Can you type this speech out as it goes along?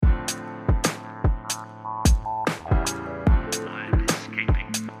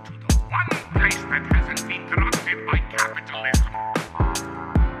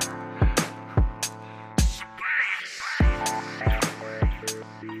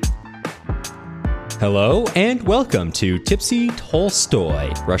Hello and welcome to Tipsy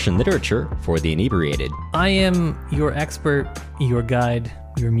Tolstoy, Russian literature for the inebriated. I am your expert, your guide,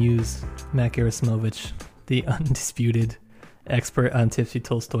 your muse, Matt Gerasimovich, the undisputed expert on Tipsy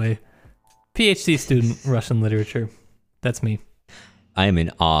Tolstoy, PhD student, Russian literature. That's me. I am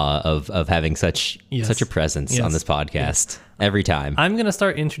in awe of having such a presence on this podcast every time. I'm going to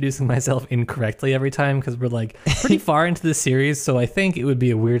start introducing myself incorrectly every time because we're like pretty far into the series, so I think it would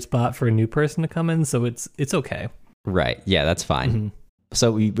be a weird spot for a new person to come in, so it's okay. Right. Yeah, that's fine. Mm-hmm.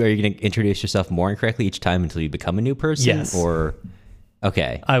 So are you going to introduce yourself more incorrectly each time until you become a new person? Yes. Or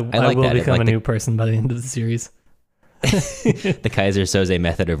okay. I like will that. Become a new person by the end of the series. The Kaiser Soze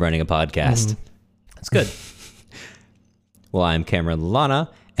method of running a podcast. That's good. Well, I'm Cameron Lana,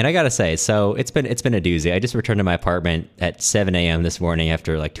 and I gotta say, so it's been a doozy. I just returned to my apartment at 7 a.m. this morning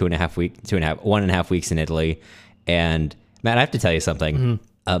after like 1.5 weeks in Italy. And Matt, I have to tell you something.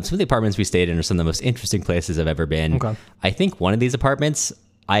 Mm-hmm. Some of the apartments we stayed in are some of the most interesting places I've ever been. Okay. I think one of these apartments,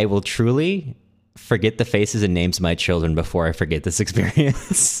 I will truly forget the faces and names of my children before I forget this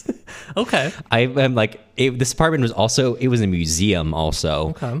experience. Okay. I'm like, this apartment was a museum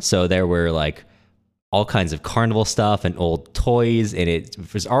also. Okay. So there were like all kinds of carnival stuff and old toys, and it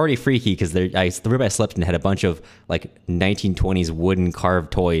was already freaky because the room I slept in had a bunch of like 1920s wooden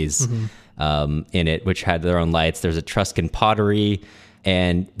carved toys in it, which had their own lights. There's Etruscan pottery,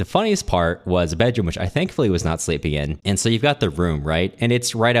 and the funniest part was a bedroom, which I thankfully was not sleeping in. And so you've got the room, right? And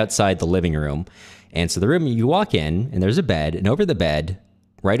it's right outside the living room. And so the room, you walk in, and there's a bed, and over the bed,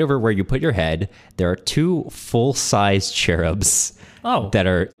 right over where you put your head, there are two full-size cherubs. That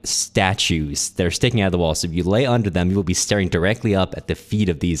are statues that are sticking out of the wall. So if you lay under them, you will be staring directly up at the feet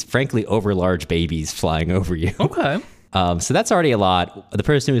of these, frankly, overlarge babies flying over you. Okay. So that's already a lot. The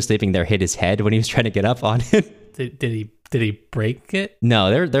person who was sleeping there hit his head when he was trying to get up on it. Did he break it?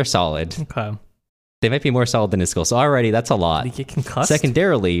 No, they're solid. Okay. They might be more solid than his skull. So already, that's a lot. Did he get concussed?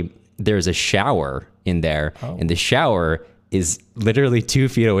 Secondarily, there's a shower in there, and the shower is literally 2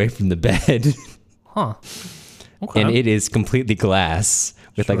 feet away from the bed. Huh. Okay. And it is completely glass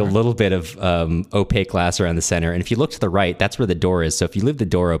with like a little bit of opaque glass around the center. And if you look to the right, that's where the door is. So if you leave the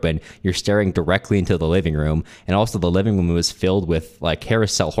door open, you're staring directly into the living room. And also the living room was filled with like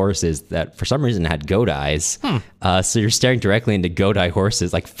carousel horses that for some reason had goat eyes. So you're staring directly into goat eye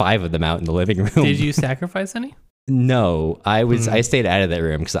horses, like 5 of them out in the living room. Did you sacrifice any? No, I stayed out of that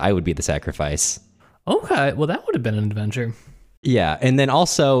room because I would be the sacrifice. Okay, well that would have been an adventure. Yeah, and then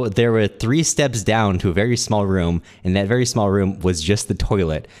also there were 3 steps down to a very small room, and that very small room was just the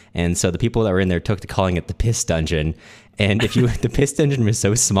toilet. And so the people that were in there took to calling it the piss dungeon. And the piss dungeon was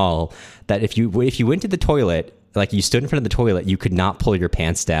so small that if you went to the toilet, like you stood in front of the toilet, you could not pull your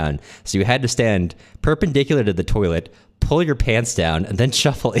pants down. So you had to stand perpendicular to the toilet, pull your pants down, and then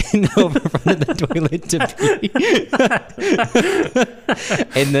shuffle in over front of the toilet to pee.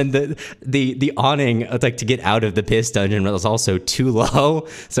 And then the awning, like to get out of the piss dungeon, was also too low.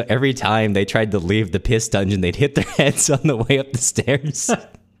 So every time they tried to leave the piss dungeon, they'd hit their heads on the way up the stairs.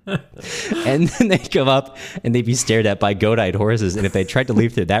 And then they'd come up and they'd be stared at by goat-eyed horses. And if they tried to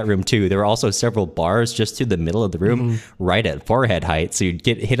leave through that room too, there were also several bars just through the middle of the room, right at forehead height. So you'd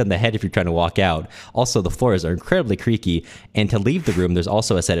get hit on the head if you're trying to walk out. Also, the floors are incredibly creaky. And to leave the room, there's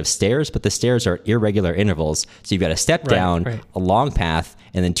also a set of stairs, but the stairs are at irregular intervals. So you've got a step down, a long path,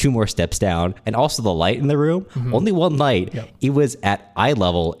 and then 2 more steps down. And also the light in the room, only one light. Yep. It was at eye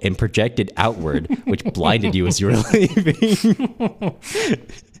level and projected outward, which blinded you as you were leaving.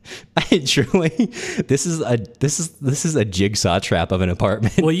 This is a jigsaw trap of an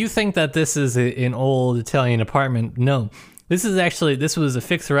apartment. Well, you think that this is an old Italian apartment? No, this was a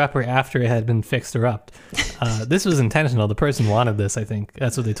fixer-upper after it had been fixer-upped. This was intentional. The person wanted this. I think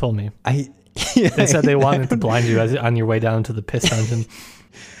that's what they told me. They said they wanted to blind you on your way down to the piss dungeon.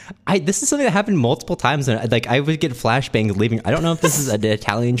 This is something that happened multiple times. And like I would get flashbangs leaving. I don't know if this is an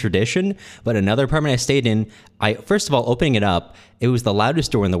Italian tradition, but another apartment I stayed in, first of all, opening it up, it was the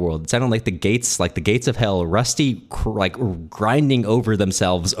loudest door in the world. It sounded like the gates of hell, rusty, like grinding over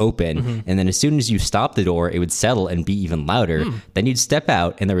themselves open. And then as soon as you stopped the door, it would settle and be even louder. Then you'd step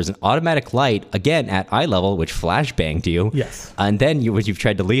out, and there was an automatic light again at eye level, which flashbanged you. Yes. And then when you've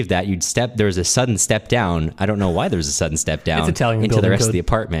tried to leave that, there was a sudden step down. I don't know why there's a sudden step down. It's Italian into the rest code. Of the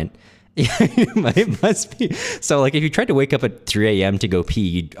apartment. Yeah, it must be. So, like, if you tried to wake up at 3 a.m. to go pee,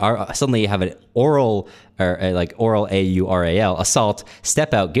 you'd suddenly have an oral AURAL assault,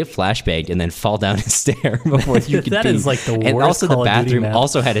 step out, get flashbanged, and then fall down a stair before you could That pee. Is like the worst. And also, Call the of Duty bathroom map.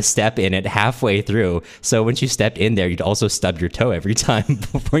 also had a step in it halfway through. So once you stepped in there, you'd also stub your toe every time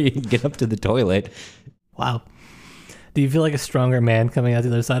before you could get up to the toilet. Wow. Do you feel like a stronger man coming out the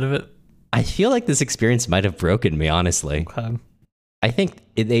other side of it? I feel like this experience might have broken me, honestly. Okay. I think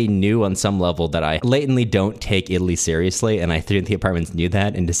they knew on some level that I blatantly don't take Italy seriously, and I think the apartments knew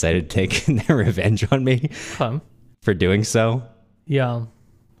that and decided to take their revenge on me for doing so. Yeah.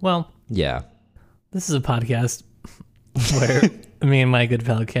 Well, yeah. This is a podcast where me and my good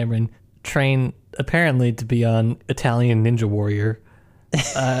fellow Cameron train apparently to be on Italian Ninja Warrior.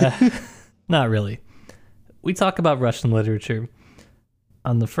 Not really. We talk about Russian literature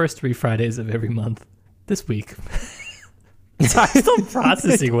on the first 3 Fridays of every month. This week. I'm still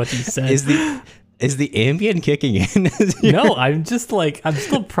processing what you said. Is the ambient kicking in? No, I'm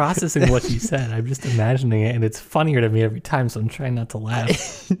still processing what you said. I'm just imagining it, and it's funnier to me every time, so I'm trying not to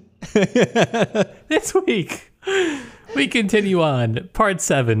laugh. This week, we continue on part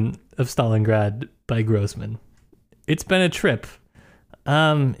 7 of Stalingrad by Grossman. It's been a trip.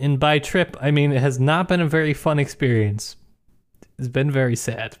 And by trip, I mean it has not been a very fun experience. It's been very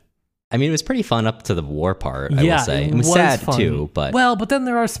sad. I mean, it was pretty fun up to the war part, I will say. It was sad, fun. Too, but... Well, but then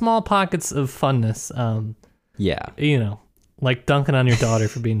there are small pockets of funness. Yeah. You know, like dunking on your daughter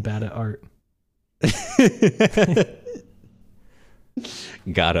for being bad at art.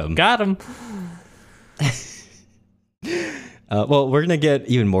 Got him. Well, we're going to get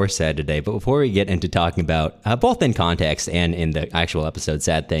even more sad today, but before we get into talking about, both in context and in the actual episode,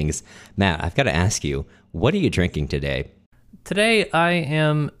 sad things, Matt, I've got to ask you, what are you drinking today? Today, I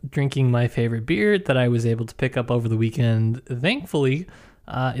am drinking my favorite beer that I was able to pick up over the weekend, thankfully.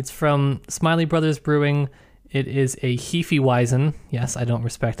 It's from Smiley Brothers Brewing. It is a Hefeweizen. Yes, I don't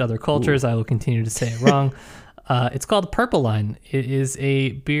respect other cultures. Ooh. I will continue to say it wrong. It's called Purple Line. It is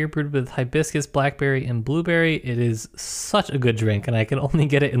a beer brewed with hibiscus, blackberry, and blueberry. It is such a good drink, and I can only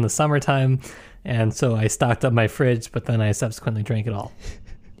get it in the summertime. And so I stocked up my fridge, but then I subsequently drank it all.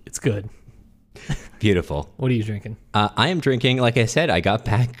 It's good. Beautiful. What are you drinking? I am drinking, like I said, I got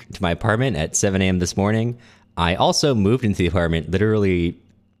back to my apartment at 7 a.m. this morning. I also moved into the apartment literally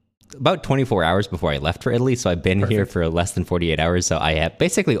about 24 hours before I left for Italy. So I've been here for less than 48 hours. So I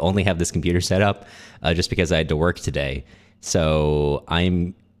basically only have this computer set up just because I had to work today. So I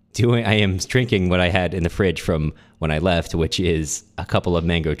am drinking what I had in the fridge from when I left, which is a couple of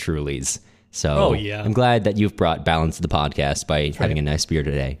mango Trulies. So I'm glad that you've brought balance to the podcast by having a nice beer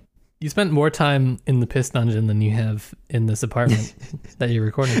today. You spent more time in the piss dungeon than you have in this apartment that you're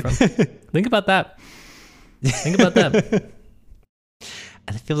recording from. Think about that.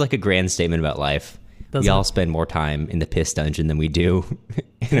 It feels like a grand statement about life. We all spend more time in the piss dungeon than we do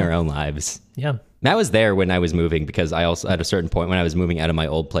in our own lives. Yeah. Matt was there when I was moving because I also, at a certain point when I was moving out of my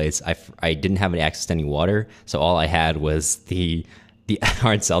old place, I didn't have any access to any water. So all I had was the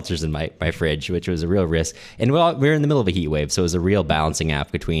hard seltzers in my fridge, which was a real risk. And we were in the middle of a heat wave, so it was a real balancing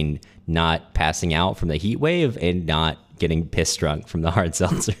act between not passing out from the heat wave and not getting piss drunk from the hard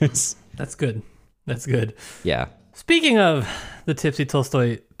seltzers. That's good. Yeah. Speaking Speaking of the Tipsy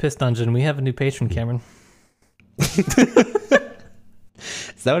Tolstoy Piss Dungeon, we have a new patron, Cameron. Is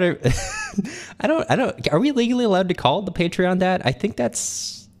that what I don't, are we legally allowed to call the Patreon that? I think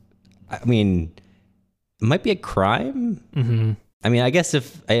it might be a crime. Mm-hmm. I mean, I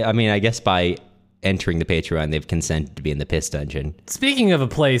guess by entering the Patreon, they've consented to be in the piss dungeon. Speaking of a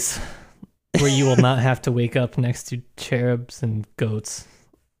place where you will not have to wake up next to cherubs and goats,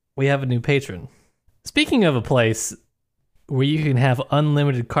 we have a new patron. Speaking of a place where you can have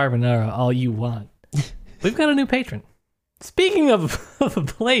unlimited carbonara all you want, we've got a new patron. Speaking of a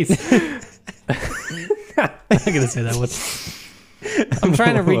place, I'm not going to say that one. I'm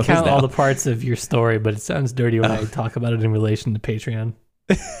trying to recount all the parts of your story, but it sounds dirty when I talk about it in relation to Patreon.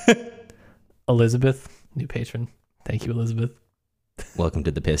 Elizabeth, new patron. Thank you, Elizabeth. Welcome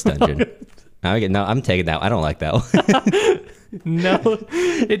to the piss dungeon. No, I'm taking that. I don't like that one. No,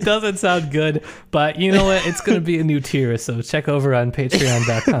 it doesn't sound good, but you know what? It's going to be a new tier, so check over on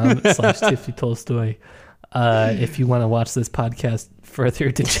patreon.com/TipsyTolstoy if you want to watch this podcast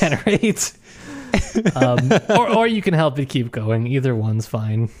further degenerate. Or you can help it keep going. Either one's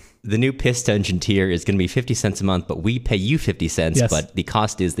fine. The new piss dungeon tier is going to be 50 cents a month, but we pay you 50 cents. Yes. But the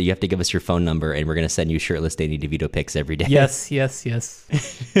cost is that you have to give us your phone number, and we're going to send you shirtless Danny DeVito pics every day. Yes. Yes.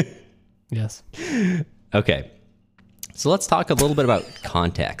 Okay. So let's talk a little bit about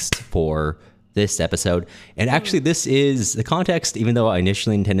context for this episode. And actually, this is the context, even though I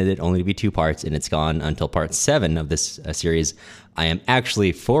initially intended it only to be 2 parts, and it's gone until part 7 of this series. I am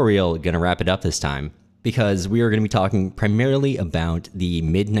actually, for real, going to wrap it up this time, because we are going to be talking primarily about the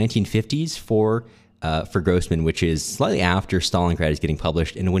mid-1950s for Grossman, which is slightly after Stalingrad is getting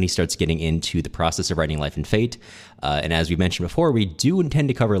published and when he starts getting into the process of writing Life and Fate. And as we mentioned before, we do intend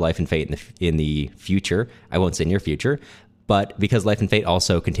to cover Life and Fate in the future. I won't say near future, But because Life and Fate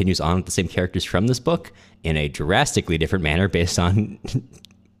also continues on with the same characters from this book in a drastically different manner based on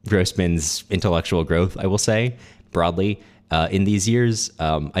Grossman's intellectual growth, I will say, broadly, in these years,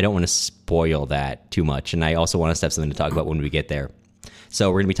 I don't want to spoil that too much. And I also want us to have something to talk about when we get there. So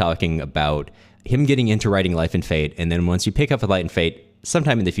we're going to be talking about him getting into writing Life and Fate. And then once you pick up with Life and Fate,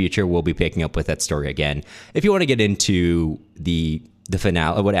 sometime in the future, we'll be picking up with that story again. If you want to get into the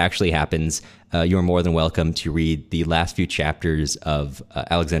finale, what actually happens, you're more than welcome to read the last few chapters of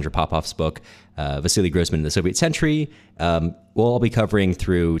Alexandra Popov's book, Vasily Grossman in the Soviet Century. We'll all be covering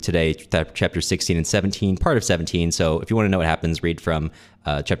through today chapters 16 and 17, part of 17. So if you want to know what happens, read from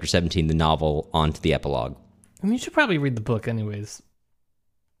chapter 17, the novel, on to the epilogue. I mean, you should probably read the book anyways.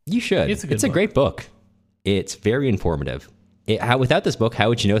 You should. It's a great book. It's very informative. Without this book, how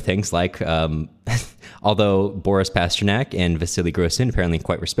would you know things like, although Boris Pasternak and Vasily Grossman apparently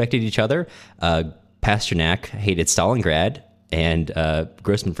quite respected each other, Pasternak hated Stalingrad, and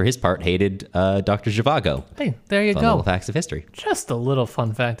Grossman, for his part, hated Dr. Zhivago. Hey, there you go. Little facts of history. Just a little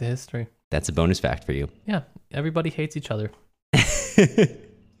fun fact of history. That's a bonus fact for you. Yeah, everybody hates each other.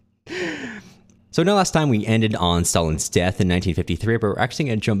 So now last time we ended on Stalin's death in 1953, but we're actually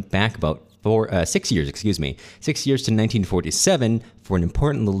going to jump back about 6 years, 6 years to 1947 for an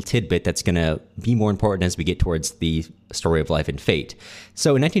important little tidbit that's going to be more important as we get towards the story of Life and Fate.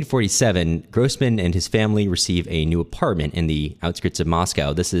 So in 1947, Grossman and his family receive a new apartment in the outskirts of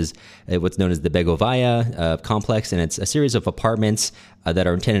Moscow. This is what's known as the Begovaya complex, and it's a series of apartments that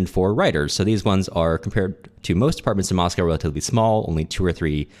are intended for writers. So these ones are, compared to most apartments in Moscow, relatively small, only 2 or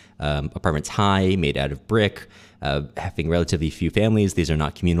 3 apartments high, made out of brick. Having relatively few families. These are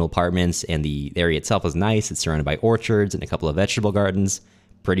not communal apartments, and the area itself is nice. It's surrounded by orchards and a couple of vegetable gardens.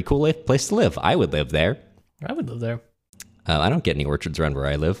 Pretty cool place to live. I would live there. I would live there. I don't get any orchards around where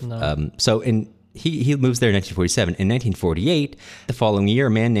I live. No. He moves there in 1947. In 1948, the following year,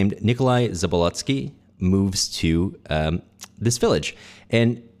 a man named Nikolai Zabolotsky moves to this village.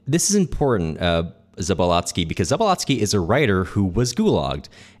 And this is important, Zabolotsky, because Zabolotsky is a writer who was gulagged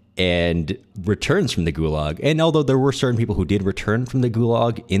and returns from the Gulag. And although there were certain people who did return from the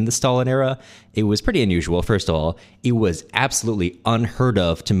Gulag in the Stalin era, it was pretty unusual. First of all, it was absolutely unheard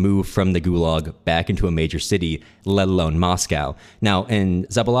of to move from the Gulag back into a major city, let alone Moscow. Now, in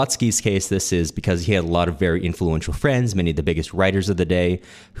Zabolotsky's case, this is because he had a lot of very influential friends, many of the biggest writers of the day,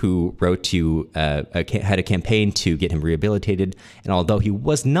 who wrote to, had a campaign to get him rehabilitated. And although he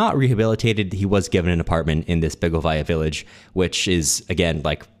was not rehabilitated, he was given an apartment in this Begovaya village, which is, again,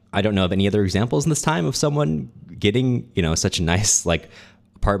 like, I don't know of any other examples in this time of someone getting, such a nice,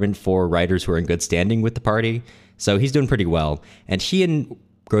 apartment for writers who are in good standing with the party. So he's doing pretty well. And he and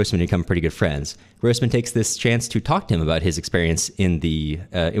Grossman become pretty good friends. Grossman takes this chance to talk to him about his experience in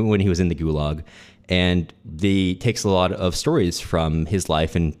when he was in the Gulag. And he takes a lot of stories from his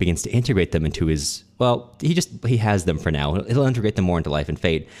life and begins to integrate them into his, he has them for now. He'll integrate them more into Life and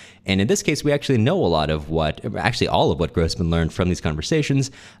Fate. And in this case, we actually know all of what Grossman learned from these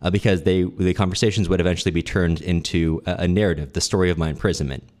conversations, because the conversations would eventually be turned into a narrative, the story of my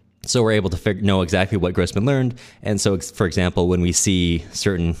imprisonment. So we're able to know exactly what Grossman learned. And so, for example, when we see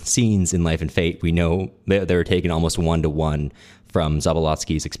certain scenes in Life and Fate, we know they're taken almost one-to-one from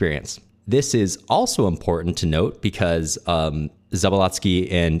Zabolotsky's experience. This is also important to note because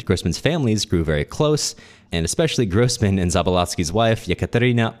Zabolotsky and Grossman's families grew very close, and especially Grossman and Zabolotsky's wife,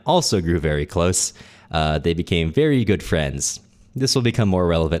 Yekaterina, also grew very close. They became very good friends. This will become more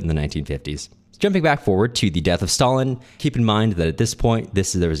relevant in the 1950s. Jumping back forward to the death of Stalin, keep in mind that at this point,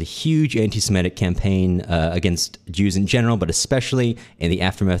 there was a huge anti-Semitic campaign against Jews in general, but especially in the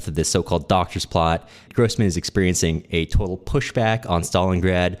aftermath of this so-called doctor's plot. Grossman is experiencing a total pushback on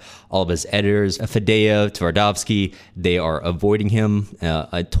Stalingrad. All of his editors, Fadeev, Tvardovsky, they are avoiding him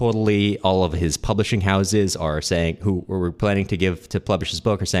totally. All of his publishing houses are saying, who were planning to give to publish his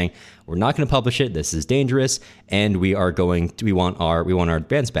book, are saying, we're not going to publish it. This is dangerous, and we want our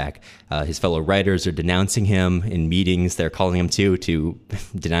bands back. His fellow writers are denouncing him in meetings. They're calling him to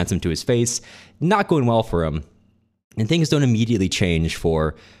denounce him to his face. Not going well for him, and things don't immediately change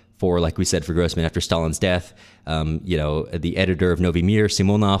for like we said, for Grossman after Stalin's death. The editor of Novy Mir,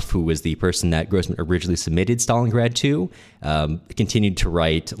 Simonov, who was the person that Grossman originally submitted Stalingrad to, continued to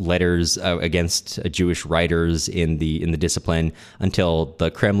write letters against Jewish writers in the discipline until the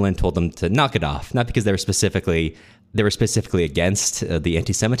Kremlin told them to knock it off. Not because they were specifically against the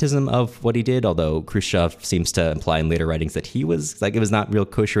anti-Semitism of what he did, although Khrushchev seems to imply in later writings that it was not real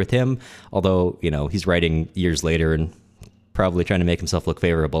kosher with him, although, he's writing years later and probably trying to make himself look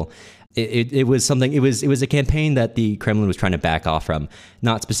favorable. It was something. It was a campaign that the Kremlin was trying to back off from.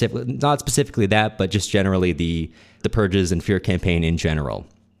 Not specifically that, but just generally the purges and fear campaign in general.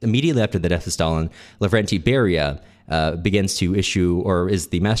 Immediately after the death of Stalin, Lavrentiy Beria begins to issue, or is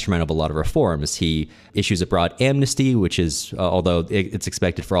the mastermind of a lot of reforms. He issues a broad amnesty, which is, although it's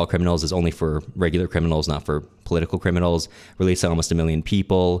expected for all criminals, is only for regular criminals, not for political criminals. Released almost 1 million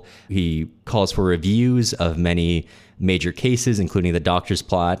people. He calls for reviews of many major cases, including the doctor's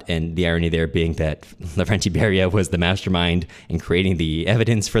plot, and the irony there being that Lavrentiy Beria was the mastermind in creating the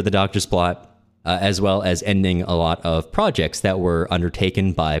evidence for the doctor's plot. As well as ending a lot of projects that were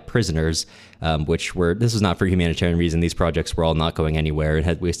undertaken by prisoners, this was not for humanitarian reason. These projects were all not going anywhere and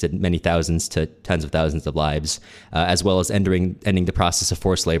had wasted many thousands to tens of thousands of lives, as well as ending the process of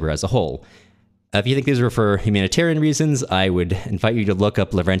forced labor as a whole. If you think these were for humanitarian reasons, I would invite you to look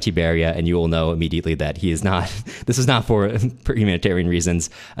up Lavrentiy Beria, and you will know immediately that he is not. This is not for humanitarian reasons.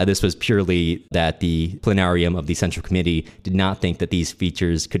 This was purely that the plenarium of the Central Committee did not think that these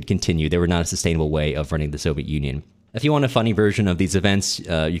features could continue. They were not a sustainable way of running the Soviet Union. If you want a funny version of these events,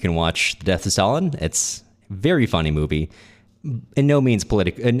 you can watch The Death of Stalin. It's a very funny movie. In no means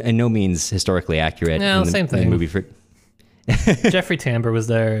in no means historically accurate. No, same thing. Movie Jeffrey Tambor was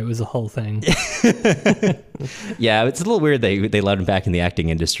there. It was a whole thing. Yeah, it's a little weird they allowed him back in the acting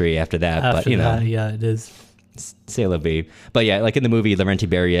industry after that. But yeah, it is. C'est la vie. But yeah, like in the movie, Lavrentiy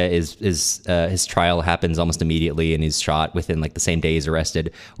Beria his trial happens almost immediately, and he's shot within like the same day he's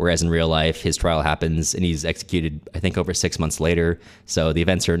arrested. Whereas in real life, his trial happens and he's executed, I think, over 6 months later. So the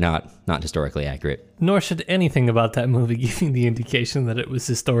events are not historically accurate. Nor should anything about that movie give you the indication that it was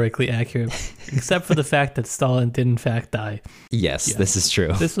historically accurate, except for the fact that Stalin did in fact die. Yes, this is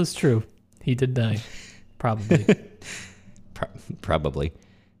true. This was true. He did die, probably. Probably.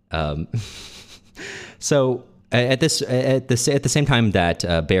 So at the same time that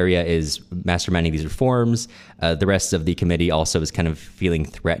Beria is masterminding these reforms, the rest of the committee also is kind of feeling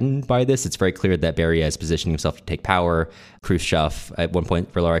threatened by this. It's very clear that Beria is positioning himself to take power. Khrushchev at one point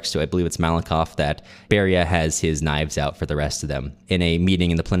remarks to, I believe it's Malakoff, that Beria has his knives out for the rest of them. In a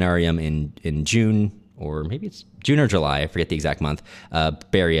meeting in the plenarium in June, or maybe it's June or July, I forget the exact month,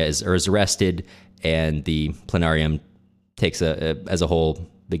 Beria is arrested, and the plenarium takes as a whole,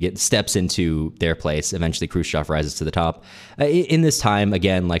 steps into their place. Eventually, Khrushchev rises to the top. In this time,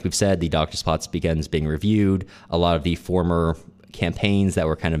 again, like we've said, the doctor's plots begins being reviewed. A lot of the former campaigns that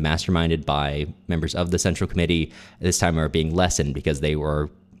were kind of masterminded by members of the Central Committee this time are being lessened because they were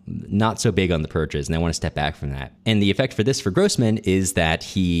not so big on the purges, and they want to step back from that. And the effect for this for Grossman is that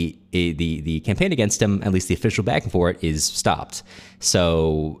the campaign against him, at least the official backing for it, is stopped.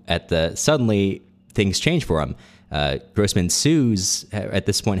 So suddenly things change for him. Grossman at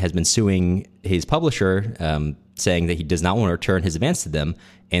this point has been suing his publisher, saying that he does not want to return his advance to them.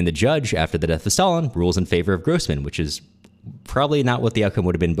 And the judge, after the death of Stalin, rules in favor of Grossman, which is probably not what the outcome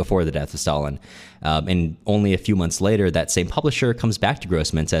would have been before the death of Stalin. And only a few months later, that same publisher comes back to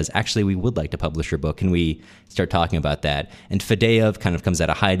Grossman and says, actually, we would like to publish your book. Can we start talking about that? And Fadeev kind of comes out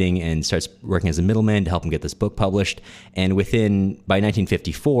of hiding and starts working as a middleman to help him get this book published. And by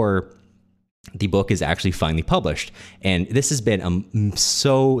 1954, the book is actually finally published. And this has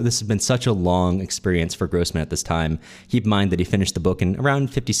been such a long experience for Grossman at this time. Keep in mind that he finished the book in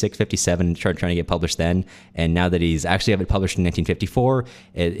around 56, 57, and started trying to get published then. And now that he's actually have it published in 1954,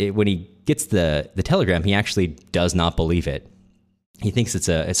 when he gets the telegram, he actually does not believe it. He thinks it's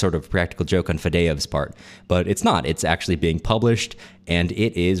a sort of practical joke on Fadeev's part, but it's not. It's actually being published, and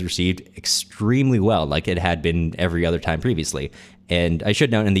it is received extremely well, like it had been every other time previously. And I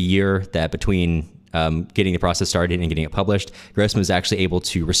should note, in the year that between getting the process started and getting it published, Grossman was actually able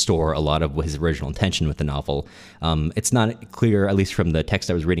to restore a lot of his original intention with the novel. It's not clear, at least from the text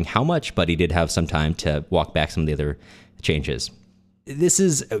I was reading, how much, but he did have some time to walk back some of the other changes. This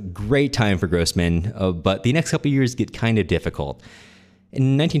is a great time for Grossman, but the next couple of years get kind of difficult.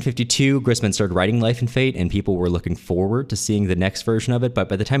 In 1952, Grossman started writing Life and Fate, and people were looking forward to seeing the next version of it. But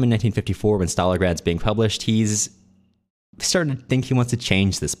by the time in 1954, when Stalingrad's being published, he's started to think he wants to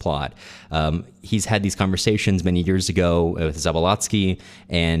change this plot. He's had these conversations many years ago with Zabolotsky,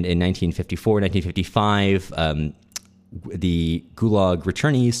 and in 1954, 1955, the Gulag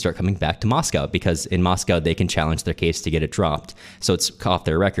returnees start coming back to Moscow, because in Moscow they can challenge their case to get it dropped. So it's off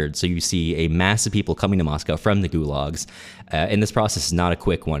their record. So you see a mass of people coming to Moscow from the gulags. And this process is not a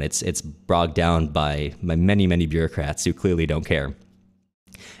quick one. It's bogged down by many, many bureaucrats who clearly don't care.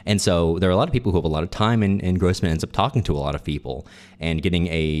 And so there are a lot of people who have a lot of time, and Grossman ends up talking to a lot of people and getting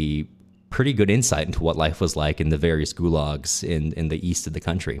a pretty good insight into what life was like in the various gulags in the east of the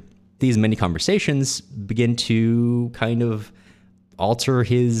country. These many conversations begin to kind of alter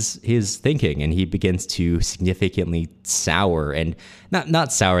his thinking, and he begins to significantly sour, and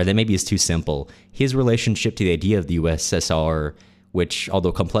not sour, that maybe is too simple, his relationship to the idea of the USSR, which,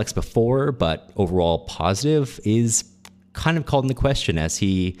 although complex before but overall positive, is kind of called into question as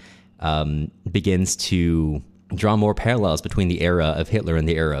he begins to draw more parallels between the era of Hitler and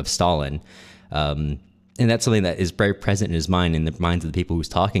the era of Stalin. And that's something that is very present in his mind, in the minds of the people who's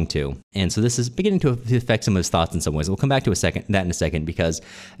talking to. And so this is beginning to affect some of his thoughts in some ways. We'll come back to that in a second, because,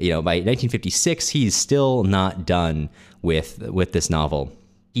 by 1956, he's still not done with this novel.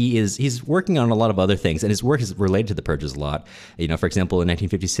 He's working on a lot of other things, and his work is related to the purges a lot. For example, in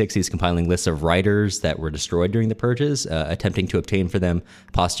 1956, he's compiling lists of writers that were destroyed during the purges, attempting to obtain for them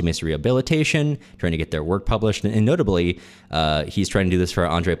posthumous rehabilitation, trying to get their work published. And notably, he's trying to do this for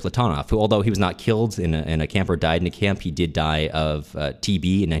Andrei Platonov, who, although he was not killed in a camp or died in a camp, he did die of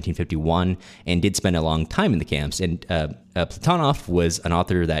TB in 1951 and did spend a long time in the camps. And Platonov was an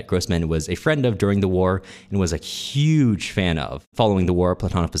author that Grossman was a friend of during the war and was a huge fan of. Following the war,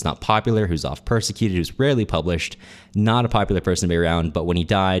 Platonov was not popular, he was oft persecuted, he was rarely published, not a popular person to be around, but when he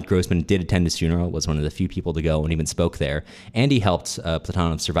died, Grossman did attend his funeral, was one of the few people to go and even spoke there, and he helped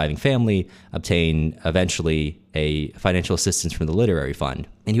Platonov's surviving family obtain, eventually, a financial assistance from the literary fund.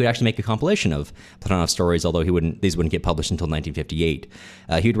 And he would actually make a compilation of Platonov's stories, although these wouldn't get published until 1958.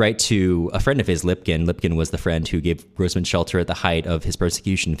 He would write to a friend of his, Lipkin. Lipkin was the friend who gave Grossman shelter at the height of his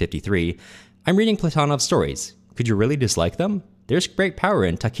persecution in 1953. I'm reading Platonov's stories. Could you really dislike them? There's great power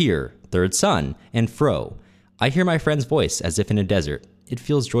in Takir, Third Son, and Fro. I hear my friend's voice as if in a desert. It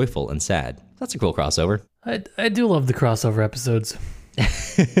feels joyful and sad. That's a cool crossover. I do love the crossover episodes.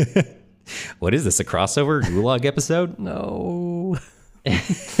 What is this, a crossover Gulag episode? No.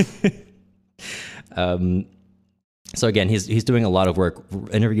 So again, he's doing a lot of work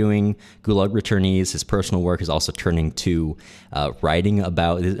interviewing Gulag returnees. His personal work is also turning to writing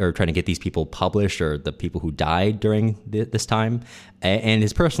about, or trying to get these people published, or the people who died during this time. And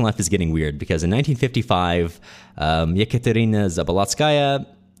his personal life is getting weird, because in 1955, Yekaterina Zabolotskaya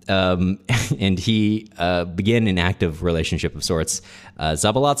and he begin an active relationship of sorts.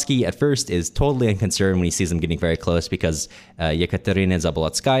 Zabolotsky at first is totally unconcerned when he sees them getting very close, because Yekaterina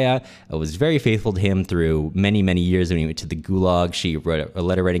Zabolotskaya was very faithful to him through many, many years. When he went to the Gulag, she wrote a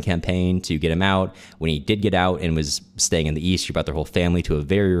letter writing campaign to get him out. When he did get out and was staying in the East, she brought their whole family to a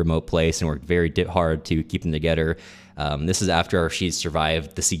very remote place and worked very hard to keep them together. This is after she's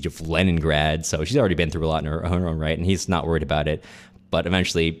survived the siege of Leningrad, so she's already been through a lot in her own right, and he's not worried about it. But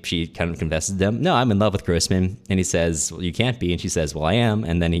eventually she kind of confesses to them, no, I'm in love with Grossman. And he says, well, you can't be. And she says, well, I am.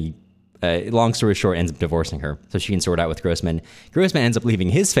 And then he, long story short, ends up divorcing her so she can sort out with Grossman. Grossman ends up leaving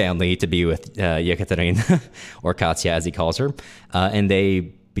his family to be with Yekaterina, or Katya as he calls her. And they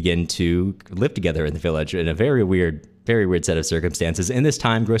begin to live together in the village in a very weird set of circumstances. In this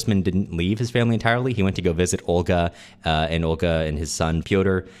time, Grossman didn't leave his family entirely. He went to go visit Olga and his son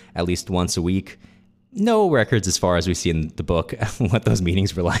Pyotr at least once a week. No records as far as we see in the book what those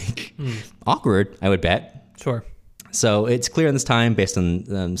meetings were like. Awkward, I would bet. Sure. So it's clear in this time, based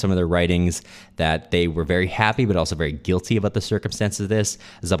on some of their writings, that they were very happy but also very guilty about the circumstances of this.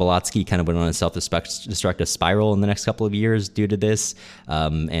 Zabolotsky kind of went on a self-destructive spiral in the next couple of years due to this.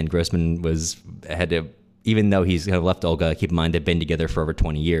 And Grossman had to, even though he's kind of left Olga, keep in mind they've been together for over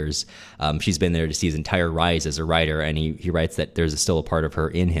 20 years. She's been there to see his entire rise as a writer, and he writes that there's still a part of her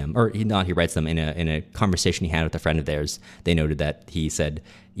in him. Or he writes them in a conversation he had with a friend of theirs. They noted that he said,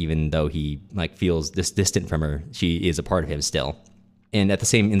 even though he feels this distant from her, she is a part of him still. And in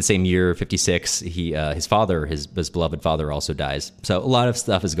the same year, 56, his father, his beloved father, also dies. So a lot of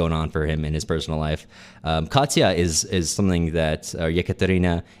stuff is going on for him in his personal life. Katya is something that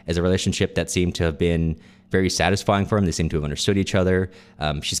Yekaterina is a relationship that seemed to have been very satisfying for him. They seem to have understood each other.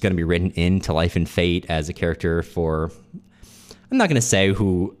 She's going to be written into Life and Fate as a character for, I'm not going to say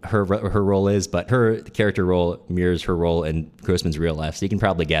who her role is, but her character role mirrors her role in Grossman's real life. So you can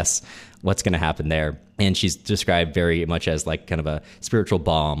probably guess what's going to happen there. And she's described very much as kind of a spiritual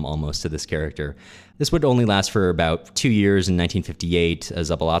balm almost to this character. This would only last for about 2 years. In 1958,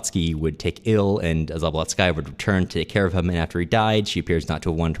 Zabolotsky would take ill, and Zabolotskaya would return to take care of him. And after he died, she appears not to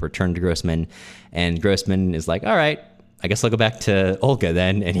have wanted to return to Grossman. And Grossman is like, all right, I guess I'll go back to Olga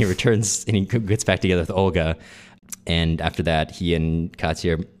then. And he returns and he gets back together with Olga. And after that, he and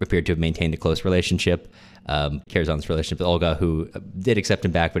Katya appeared to have maintained a close relationship. Carries on this relationship with Olga, who did accept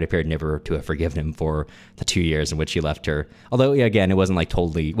him back, but appeared never to have forgiven him for the 2 years in which he left her. Although, again, it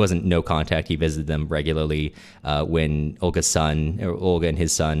wasn't no contact. He visited them regularly when Olga and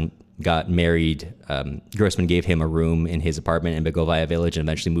his son got married. Grossman gave him a room in his apartment in Begovaya village and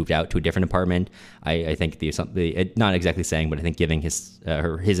eventually moved out to a different apartment. I think not exactly saying, but I think giving his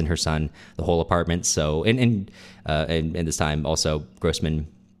and her son the whole apartment. So and this time also Grossman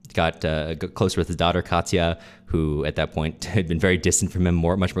got closer with his daughter Katya, who at that point had been very distant from him,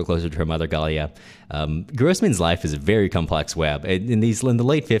 much more closer to her mother Galia. Grossman's life is a very complex web. In the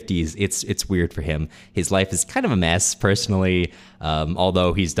late 50s, it's weird for him. His life is kind of a mess personally.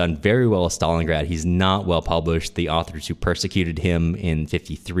 Although he's done very well at Stalingrad, he's not well published. The authors who persecuted him in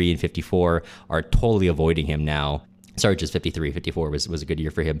 53 and 54 are totally avoiding him now. Sorry, just 53, 54 was a good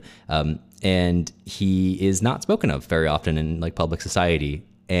year for him. And he is not spoken of very often in like public society.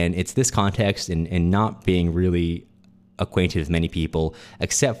 And it's this context and not being really acquainted with many people,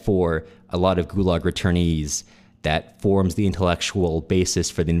 except for a lot of Gulag returnees, that forms the intellectual basis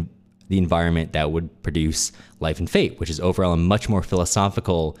for the environment that would produce Life and Fate, which is overall a much more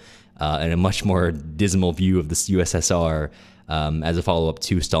philosophical and a much more dismal view of the USSR as a follow-up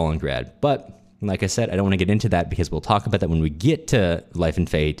to Stalingrad. But like I said, I don't want to get into that because we'll talk about that when we get to Life and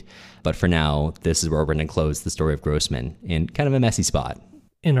Fate. But for now, this is where we're going to close the story of Grossman in kind of a messy spot.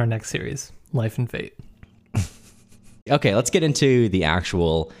 In our next series, Life and Fate. Okay, let's get into the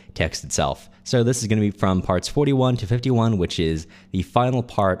actual text itself. So this is going to be from parts 41 to 51, which is the final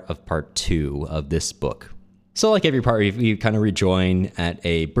part of part 2 of this book. So like every part, we kind of rejoin at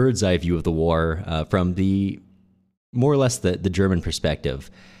a bird's eye view of the war from the more or less the German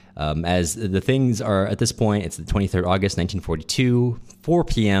perspective. As the things are at this point, it's the 23rd August, 1942, 4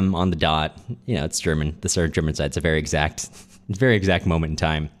 p.m. on the dot. You know, it's German. The German side, it's a very exact moment in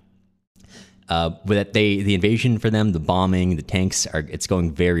time. With the invasion for them, the bombing, the tanks, it's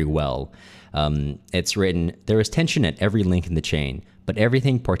going very well. It's written, there was tension at every link in the chain, but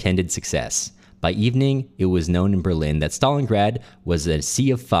everything portended success. By evening, it was known in Berlin that Stalingrad was a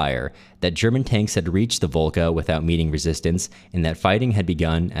sea of fire, that German tanks had reached the Volga without meeting resistance, and that fighting had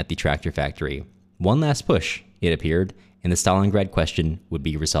begun at the tractor factory. One last push, it appeared, and the Stalingrad question would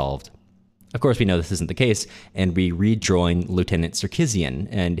be resolved. Of course, we know this isn't the case, and we rejoin Lieutenant Sarkisian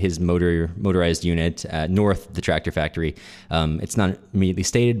and his motorized unit north of the tractor factory. It's not immediately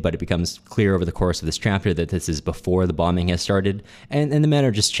stated, but it becomes clear over the course of this chapter that this is before the bombing has started. And the men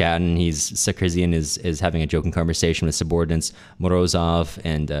are just chatting. Sarkisian is having a joking conversation with subordinates Morozov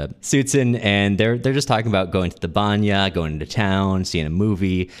and Sutsin, and they're just talking about going to the banya, going into town, seeing a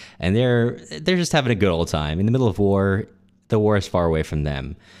movie, and they're just having a good old time. In the middle of war, the war is far away from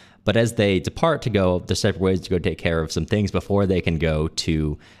them. But as they depart to go their separate ways to go take care of some things before they can go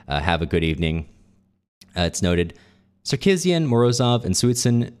to have a good evening, it's noted, Sarkisian, Morozov, and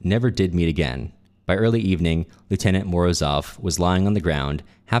Suitsin never did meet again. By early evening, Lieutenant Morozov was lying on the ground,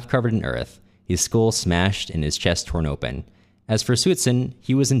 half covered in earth, his skull smashed and his chest torn open. As for Suitsin,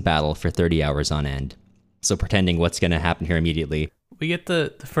 he was in battle for 30 hours on end. So pretending what's going to happen here immediately. We get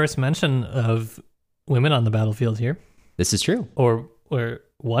the first mention of women on the battlefield here. This is true. Or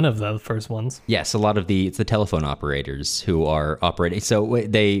one of the first ones. Yes, a lot of it's the telephone operators who are operating. So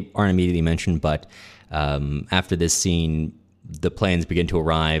they aren't immediately mentioned, but after this scene, the planes begin to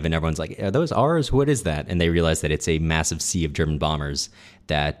arrive and everyone's like, are those ours? What is that? And they realize that it's a massive sea of German bombers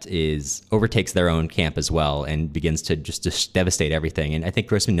that overtakes their own camp as well and begins to just devastate everything. And I think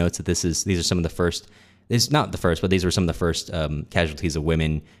Grossman notes that these are some of the first, it's not the first, but these were some of the first casualties of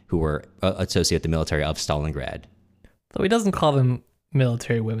women who were associated with the military of Stalingrad. Though he doesn't call them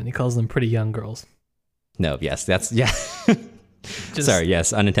military women. He calls them pretty young girls. No, yes, sorry,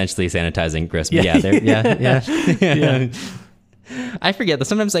 yes, unintentionally sanitizing Grossman. Yeah. I forget that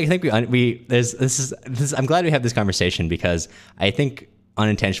sometimes I think I'm glad we have this conversation because I think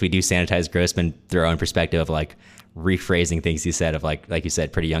unintentionally we do sanitize Grossman through our own perspective of like rephrasing things he said of like you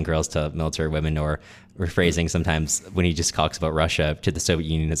said, pretty young girls to military women, or rephrasing sometimes when he just talks about Russia to the Soviet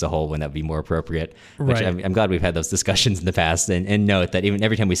Union as a whole when that would be more appropriate. Which right. I'm glad we've had those discussions in the past and note that even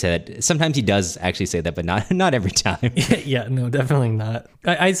every time we say that, sometimes he does actually say that, but not every time. Yeah, no, definitely not.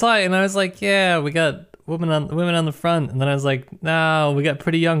 I saw it and I was like, yeah, we got women on the front, and then I was like, no, we got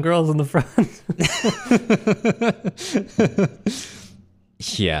pretty young girls on the front.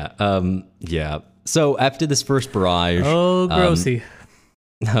 Yeah. So after this first barrage, Grossy.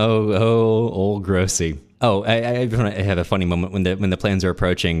 Old Grossy. Oh, I have a funny moment when the planes are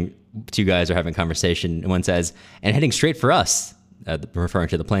approaching. Two guys are having a conversation, and one says, "And heading straight for us," referring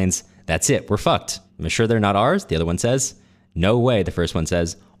to the planes. "That's it. We're fucked. I'm sure they're not ours." The other one says, "No way." The first one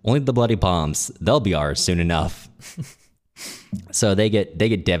says, "Only the bloody bombs. They'll be ours soon enough." So they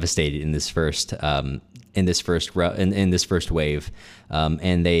get devastated in this first in this first in this first wave,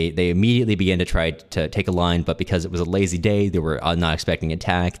 and they immediately began to try to take a line, but because it was a lazy day, they were not expecting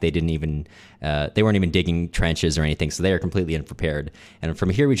attack. They weren't even digging trenches or anything, so they are completely unprepared. And from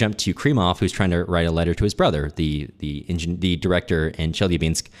here we jump to Krimov, who's trying to write a letter to his brother, the director in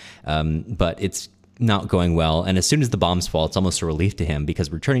Chelyabinsk, but it's not going well. And as soon as the bombs fall, it's almost a relief to him,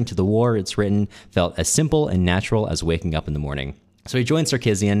 because returning to the war, it's written, felt as simple and natural as waking up in the morning. So he joins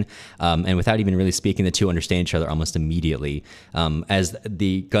Sarkisian, and without even really speaking, the two understand each other almost immediately. As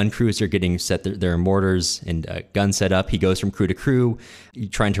the gun crews are getting set their mortars and guns set up, he goes from crew to crew,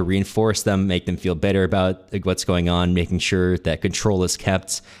 trying to reinforce them, make them feel better about what's going on, making sure that control is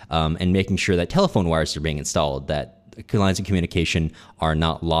kept, and making sure that telephone wires are being installed, that lines of communication are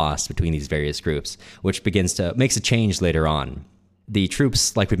not lost between these various groups, which makes a change later on. The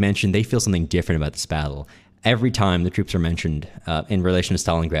troops, like we mentioned, they feel something different about this battle. Every time the troops are mentioned in relation to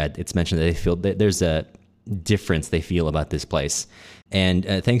Stalingrad, it's mentioned that they feel that there's a difference they feel about this place. And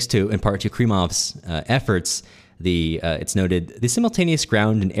thanks in part to Krimov's efforts, it's noted the simultaneous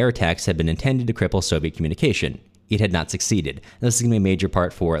ground and air attacks had been intended to cripple Soviet communication. It had not succeeded. And this is going to be a major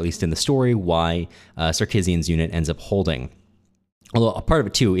part for, at least in the story, why Sarkisian's unit ends up holding. Although a part of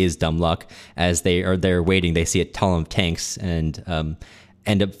it too is dumb luck. As they're waiting, they see a ton of tanks and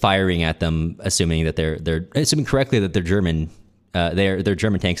end up firing at them, assuming correctly that they're German. They're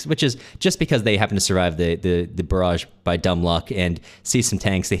German tanks, which is just because they happen to survive the barrage by dumb luck and see some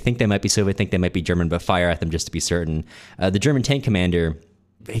tanks. They think they might be Soviet, think they might be German, but fire at them just to be certain. The German tank commander,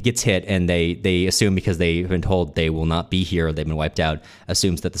 he gets hit, and they assume, because they've been told they will not be here, they've been wiped out,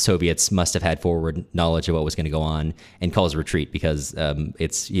 assumes that the Soviets must have had forward knowledge of what was going to go on, and calls a retreat, because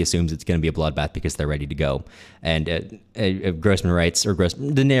he assumes it's going to be a bloodbath because they're ready to go. And Grossman writes,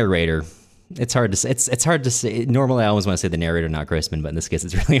 the narrator. It's hard to say. Normally, I always want to say the narrator, not Grossman, but in this case,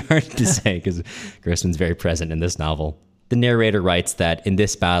 it's really hard to say because Grossman's very present in this novel. The narrator writes that in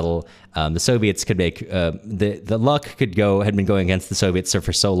this battle, the Soviets could make the luck had been going against the Soviets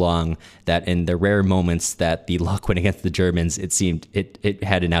for so long that in the rare moments that the luck went against the Germans, it seemed it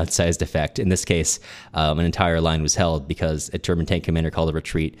had an outsized effect. In this case, an entire line was held because a German tank commander called a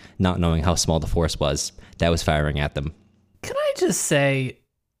retreat, not knowing how small the force was that was firing at them. Can I just say,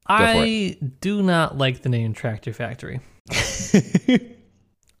 I do not like the name Tractor Factory.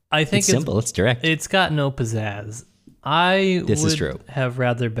 I think it's simple. It's direct. It's got no pizzazz. This is true. Have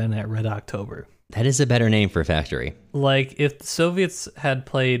rather been at Red October. That is a better name for a factory. Like, if the Soviets had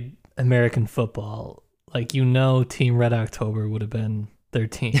played American football, Team Red October would have been their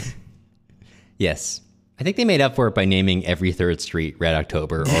team. Yes. I think they made up for it by naming every third street Red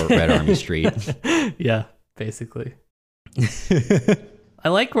October or Red Army Street. Yeah, basically. I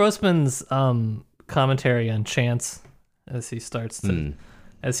like Grossman's commentary on chance as he starts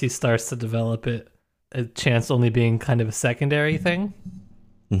to develop it. A chance only being kind of a secondary thing.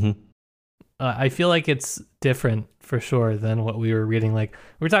 Mm-hmm. I feel like it's different for sure than what we were reading. Like,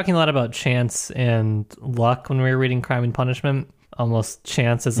 we were talking a lot about chance and luck when we were reading Crime and Punishment. Almost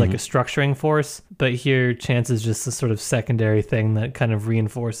chance as like a structuring force, but here chance is just a sort of secondary thing that kind of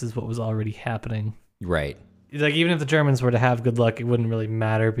reinforces what was already happening. Right. Like, even if the Germans were to have good luck, it wouldn't really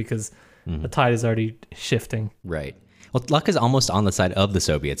matter because the tide is already shifting. Right. Well, luck is almost on the side of the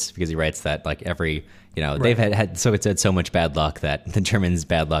Soviets, because he writes that they've had Soviets had so much bad luck that the Germans'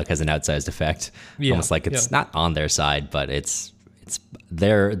 bad luck has an outsized effect. Yeah, almost like it's not on their side, but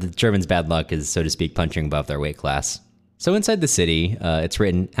the Germans' bad luck is, so to speak, punching above their weight class. So inside the city, it's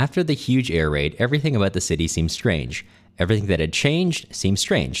written, after the huge air raid, everything about the city seemed strange. Everything that had changed seemed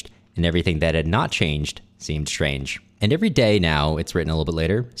strange, and everything that had not changed seemed strange. And every day now, it's written a little bit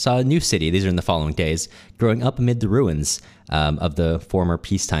later, saw a new city, these are in the following days, growing up amid the ruins of the former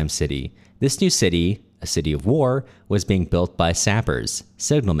peacetime city. This new city, a city of war, was being built by sappers,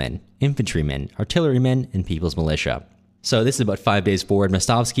 signalmen, infantrymen, artillerymen, and people's militia. So this is about 5 days forward.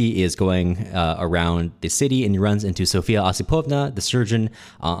 Mostovsky is going around the city, and he runs into Sofia Osipovna, the surgeon,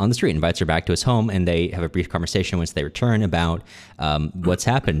 on the street, invites her back to his home, and they have a brief conversation once they return about what's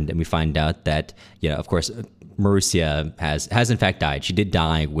happened. And we find out that, of course, Marussia has in fact died. She did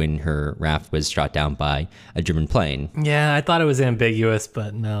die when her raft was shot down by a German plane. Yeah, I thought it was ambiguous,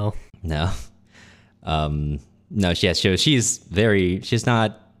 but no. No. She's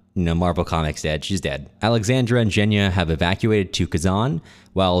not, Marvel Comics dead. She's dead. Alexandra and Zhenya have evacuated to Kazan,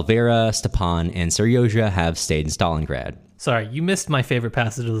 while Vera, Stepan, and Seryozha have stayed in Stalingrad. Sorry, you missed my favorite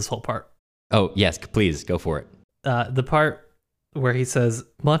passage of this whole part. Oh, yes, please, go for it. The part where he says,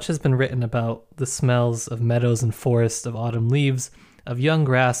 much has been written about the smells of meadows and forests, of autumn leaves, of young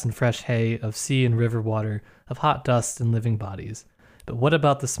grass and fresh hay, of sea and river water, of hot dust and living bodies. But what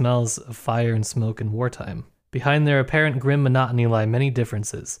about the smells of fire and smoke in wartime? Behind their apparent grim monotony lie many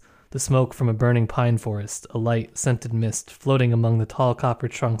differences. The smoke from a burning pine forest, a light, scented mist floating among the tall copper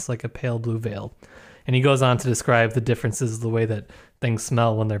trunks like a pale blue veil. And he goes on to describe the differences, the way that things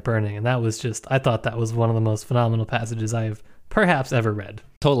smell when they're burning. And that was just, I thought that was one of the most phenomenal passages I've perhaps ever read.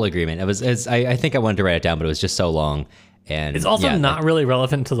 Total agreement. I think I wanted to write it down, but it was just so long. And it's also not really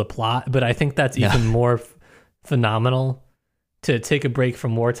relevant to the plot, but I think that's even more phenomenal to take a break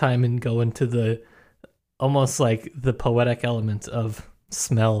from wartime and go into the almost like the poetic element of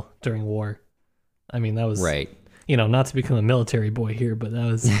smell during war. I mean, that was right. Not to become a military boy here, but that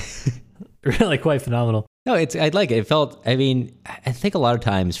was really quite phenomenal. No, I like it. It felt, I think a lot of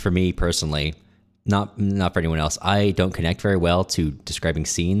times for me personally, not for anyone else, I don't connect very well to describing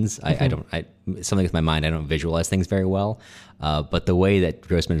scenes. Mm-hmm. Something with my mind, I don't visualize things very well. But the way that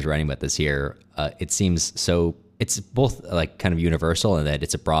Grossman is writing about this here, it seems so, it's both like kind of universal in that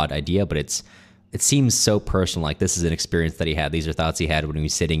it's a broad idea, but it seems so personal. Like this is an experience that he had. These are thoughts he had when he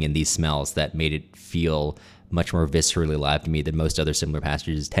was sitting in these smells that made it feel much more viscerally alive to me than most other similar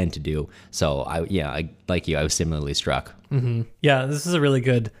passages tend to do. So I like you, I was similarly struck. Mm-hmm. Yeah, this is a really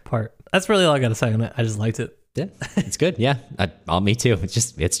good part. That's really all I got to say on it. I just liked it. Yeah, it's good. Yeah, me too. It's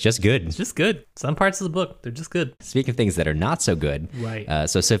just good. It's just good. Some parts of the book, they're just good. Speaking of things that are not so good, right?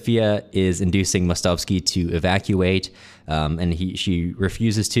 So Sophia is inducing Mostovsky to evacuate, and she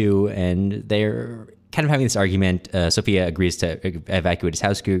refuses to, and they're kind of having this argument. Sophia agrees to evacuate his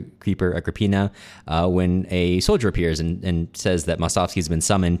housekeeper Agrippina when a soldier appears and says that Mostovsky's been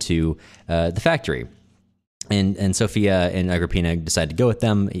summoned to the factory. And Sophia and Agrippina decide to go with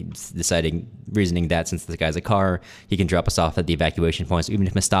them, reasoning that since this guy's a car, he can drop us off at the evacuation point. So even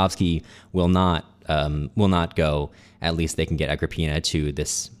if Mostovsky will not go, at least they can get Agrippina to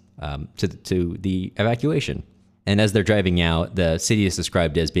this to the evacuation. And as they're driving out, the city is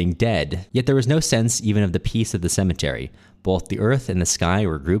described as being dead. Yet there was no sense even of the peace of the cemetery. Both the earth and the sky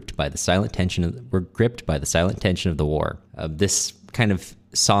were gripped by the silent tension of the war. This kind of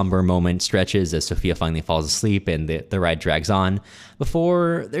somber moment stretches as Sophia finally falls asleep and the ride drags on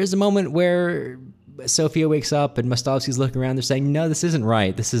before there's a moment where Sophia wakes up and Mostovsky's looking around. They're saying, no, this isn't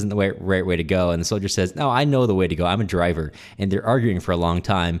right. This isn't the right way to go. And the soldier says, no, I know the way to go. I'm a driver. And they're arguing for a long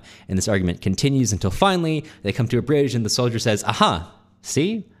time. And this argument continues until finally they come to a bridge and the soldier says, aha,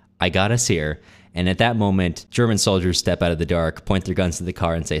 see, I got us here. And at that moment, German soldiers step out of the dark, point their guns to the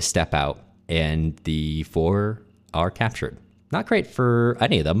car and say, step out. And the four are captured. Not great for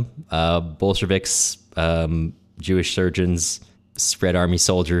any of them. Bolsheviks, Jewish surgeons, Red Army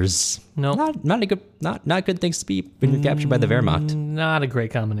soldiers. No, not good things to be when you're captured by the Wehrmacht. Not a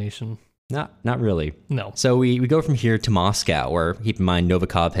great combination. Not really. No. So we go from here to Moscow, where, keep in mind,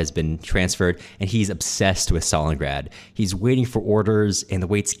 Novikov has been transferred, and he's obsessed with Stalingrad. He's waiting for orders, and the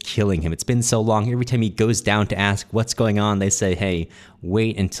wait's killing him. It's been so long. Every time he goes down to ask what's going on, they say, hey,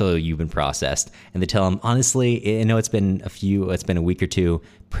 wait until you've been processed. And they tell him, honestly, I know it's been a week or two,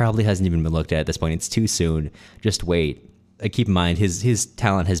 probably hasn't even been looked at this point. It's too soon. Just wait. Keep in mind, his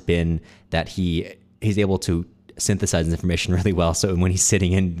talent has been that he's able to synthesize information really well. So when he's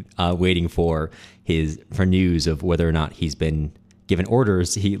sitting in waiting for news of whether or not he's been given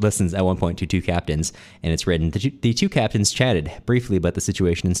orders, he listens at one point to two captains, and it's written, the two captains chatted briefly about the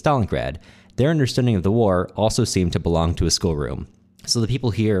situation in Stalingrad. Their understanding of the war also seemed to belong to a schoolroom. So the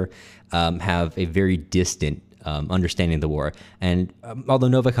people here have a very distant understanding of the war. And although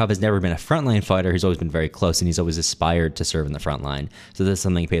Novikov has never been a frontline fighter, he's always been very close, and he's always aspired to serve in the front line. So this is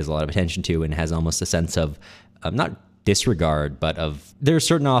something he pays a lot of attention to and has almost a sense of not disregard, but there are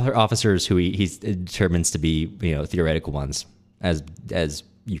certain officers who he determines to be, theoretical ones, as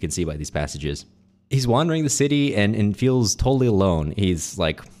you can see by these passages. He's wandering the city and feels totally alone. He's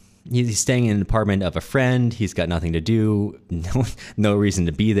staying in an apartment of a friend. He's got nothing to do, no reason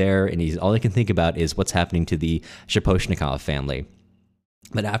to be there, and all he can think about is what's happening to the Shaposhnikov family.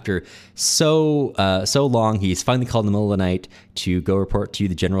 But after so long, he's finally called in the middle of the night to go report to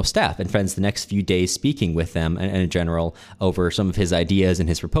the general staff and spends the next few days speaking with them and a general over some of his ideas and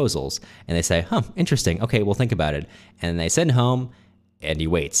his proposals. And they say, interesting. Okay, we'll think about it. And they send him, and he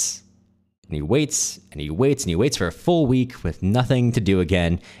waits. And he waits, and he waits, and he waits for a full week with nothing to do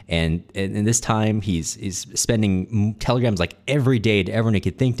again. And in this time, he's spending telegrams like every day to everyone he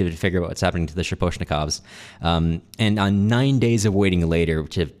could think to figure out what's happening to the Shaposhnikovs. And on 9 days of waiting later,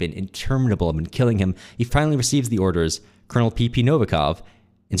 which have been interminable, have been killing him, he finally receives the orders. Colonel P.P. Novikov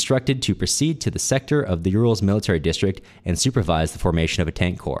instructed to proceed to the sector of the Urals military district and supervise the formation of a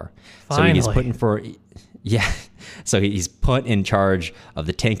tank corps. Finally. So he's put in for... Yeah. So he's put in charge of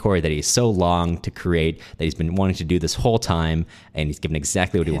the tank core that he's so longed to create, that he's been wanting to do this whole time, and he's given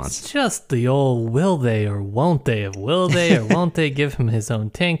exactly what he wants. It's just the old will they or won't they? Will they or won't they give him his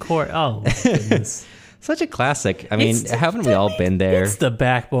own tank core? Oh, my goodness. Such a classic. I mean, haven't we all been there? It's the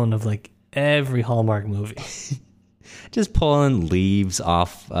backbone of like every Hallmark movie. Just pulling leaves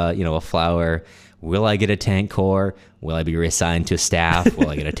off, a flower. Will I get a tank core? Will I be reassigned to staff? Will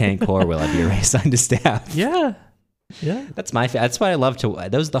I get a tank core? Will I be reassigned to staff? Yeah. That's what I love to.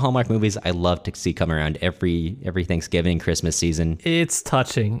 Those are the Hallmark movies I love to see come around every Thanksgiving, Christmas season. It's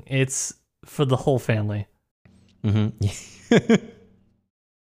touching. It's for the whole family. Mm-hmm.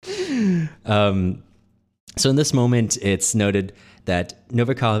 So in this moment, it's noted that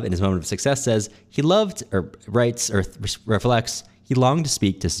Novikov, in his moment of success, says he loved, or writes, or reflects, he longed to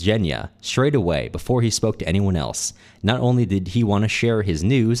speak to Zhenya straight away before he spoke to anyone else. Not only did he want to share his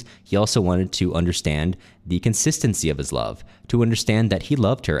news, he also wanted to understand the consistency of his love, to understand that he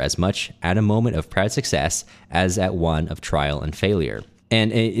loved her as much at a moment of proud success as at one of trial and failure.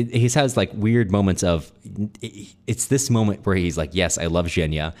 And he has like weird moments of, it's this moment where he's like, yes, I love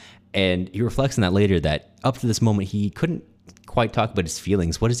Zhenya. And he reflects on that later, that up to this moment, he couldn't quite talk about his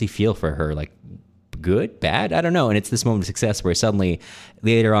feelings. What does he feel for her? Like, good, bad? I don't know. And it's this moment of success where suddenly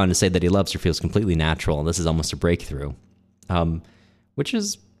later on to say that he loves her feels completely natural. And this is almost a breakthrough, which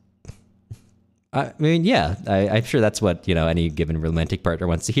is, I mean, yeah, I'm sure that's what, any given romantic partner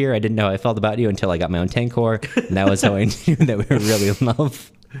wants to hear. I didn't know how I felt about you until I got my own tank core. And that was how I knew that we were really in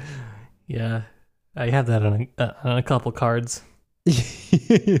love. Yeah, I have that on a couple cards.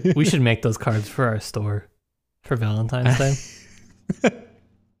 We should make those cards for our store for Valentine's Day.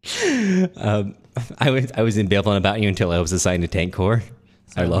 I was ambivalent about you until I was assigned a tank core.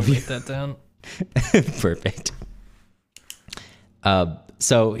 I love you. Write that down. Perfect.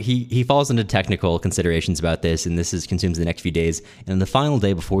 So he falls into technical considerations about this, and this consumes the next few days. And on the final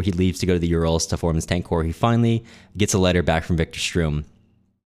day before he leaves to go to the Urals to form his tank corps, he finally gets a letter back from Victor Strum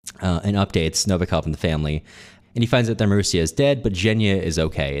and updates Novikov and the family. And he finds out that Marussia is dead, but Zhenya is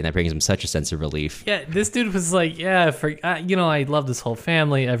okay, and that brings him such a sense of relief. Yeah, this dude was like, I love this whole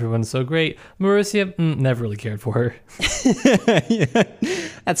family. Everyone's so great. Marussia, never really cared for her. Yeah.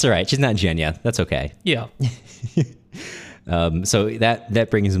 That's all right. She's not Zhenya. That's okay. Yeah. So that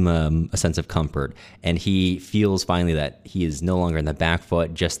brings him a sense of comfort, and he feels finally that he is no longer in the back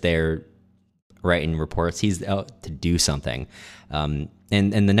foot, just there writing reports. He's out to do something. And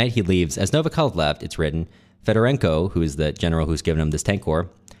the night he leaves, as Novikov left, it's written, Fedorenko, who is the general who's given him this tank corps,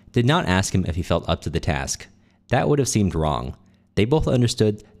 did not ask him if he felt up to the task. That would have seemed wrong. They both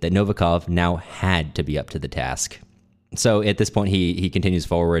understood that Novikov now had to be up to the task. So at this point, he continues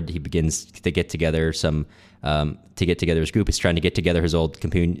forward. He begins to get together his group. He's trying to get together his old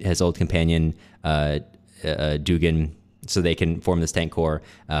companion, Dugin, so they can form this tank corps,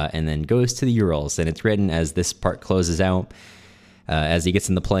 and then goes to the Urals. And it's written as this part closes out, as he gets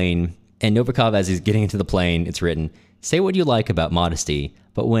in the plane. And Novikov, as he's getting into the plane, it's written, say what you like about modesty,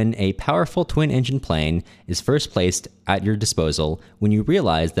 but when a powerful twin-engine plane is first placed at your disposal, when you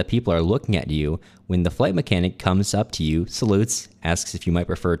realize that people are looking at you, when the flight mechanic comes up to you, salutes, asks if you might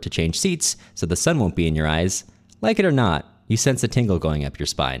prefer to change seats so the sun won't be in your eyes, like it or not, you sense a tingle going up your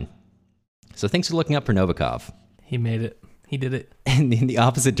spine. So thanks for looking up for Novikov. He made it. He did it. And in the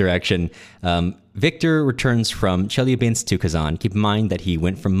opposite direction, Victor returns from Chelyabinsk to Kazan. Keep in mind that he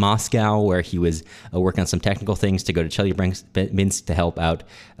went from Moscow, where he was working on some technical things, to go to Chelyabinsk to help out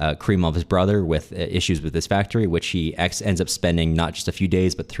Krimov, his brother, with issues with this factory, which he ends up spending not just a few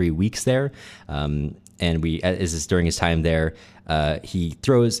days, but 3 weeks there. And during his time there, he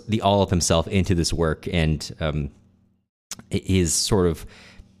throws the all of himself into this work, and his sort of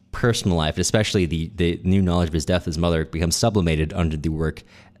personal life, especially the new knowledge of his death, his mother, becomes sublimated under the work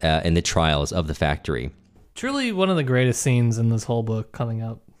and the trials of the factory. Truly one of the greatest scenes in this whole book coming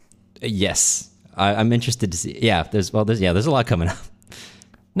up. Yes. I'm interested to see. Yeah, there's a lot coming up.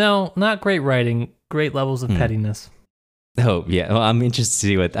 No, not great writing, great levels of pettiness. Oh, yeah. Well, I'm interested to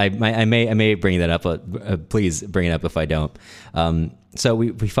see what I may bring that up. Please bring it up if I don't. So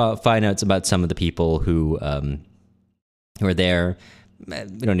we find out about some of the people who are there. We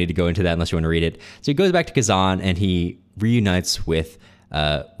don't need to go into that unless you want to read it. So he goes back to Kazan and he reunites with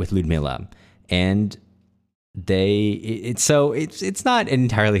Ludmila, and it's not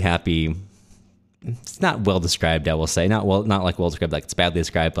entirely happy. It's not well described, I will say. Not like well described, like it's badly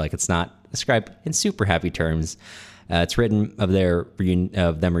described, like it's not described in super happy terms. It's written of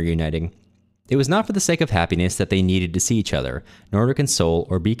them reuniting. It was not for the sake of happiness that they needed to see each other, nor to console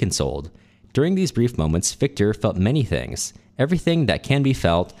or be consoled. During these brief moments, Victor felt many things. Everything that can be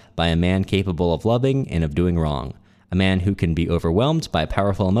felt by a man capable of loving and of doing wrong. A man who can be overwhelmed by a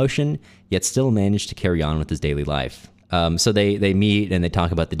powerful emotion, yet still manage to carry on with his daily life. So they meet and they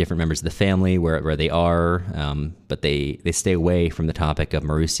talk about the different members of the family, where they are, but they stay away from the topic of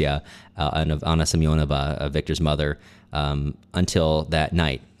Marussia and of Anna Semyonovna, Victor's mother, until that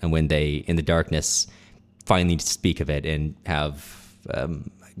night, and when they, in the darkness, finally speak of it and have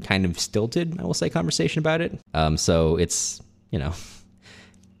kind of stilted, I will say, conversation about it. So it's,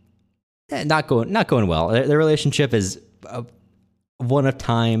 not going well. Their relationship is one of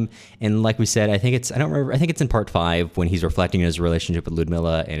time, and like we said, I think it's in part 5 when he's reflecting on his relationship with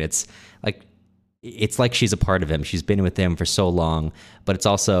Ludmilla, and it's like she's a part of him. She's been with him for so long, but it's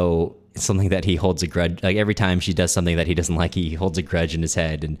also something that he holds a grudge. Like every time she does something that he doesn't like, he holds a grudge in his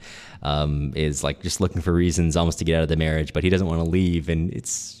head and is like just looking for reasons almost to get out of the marriage, but he doesn't want to leave, and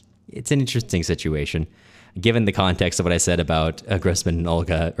it's an interesting situation. Given the context of what I said about Grossman and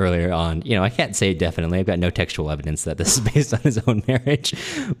Olga earlier on, I can't say definitely. I've got no textual evidence that this is based on his own marriage,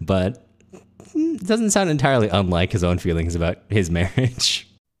 but it doesn't sound entirely unlike his own feelings about his marriage.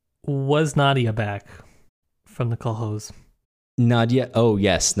 Was Nadia back from the kolkhoz? Nadia? Oh,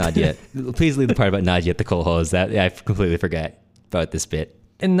 yes, Nadia. Please leave the part about Nadia at the kolkhoz. That I completely forgot about this bit.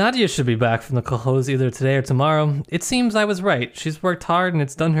 And Nadia should be back from the kolkhoz either today or tomorrow. It seems I was right. She's worked hard and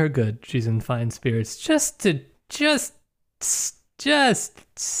it's done her good. She's in fine spirits. Just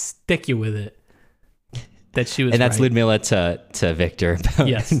stick you with it. That she was, and that's right. Ludmilla to Victor about,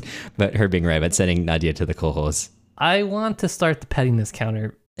 yes, but her being right about sending Nadia to the kolkhoz. I want to start the pettiness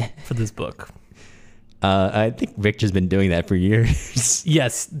counter for this book. I think Victor's been doing that for years.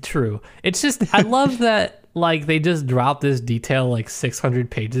 Yes, true. It's just, I love that, like, they just dropped this detail like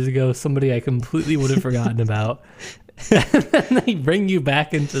 600 pages ago, somebody I completely would have forgotten about. And then they bring you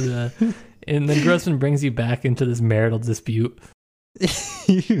back into and then Grossman brings you back into this marital dispute.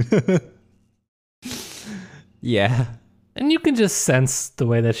 Yeah. And you can just sense the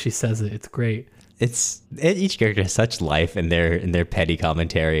way that she says it. It's great. Each character has such life in their petty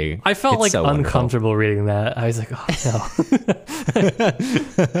commentary. I felt it's like so uncomfortable reading that. I was like, oh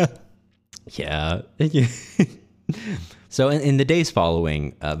no. Yeah. So in the days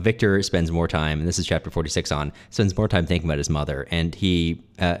following, Victor spends more time, and this is chapter 46 spends more time thinking about his mother, and he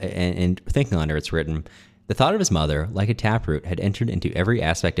and thinking on her, it's written, the thought of his mother, like a taproot, had entered into every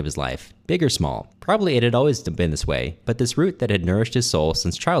aspect of his life, big or small. Probably it had always been this way, but this root that had nourished his soul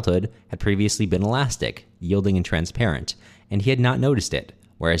since childhood had previously been elastic, yielding and transparent, and he had not noticed it,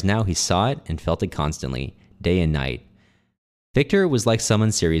 whereas now he saw it and felt it constantly, day and night. Victor was like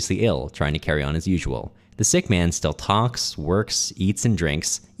someone seriously ill, trying to carry on as usual. The sick man still talks, works, eats and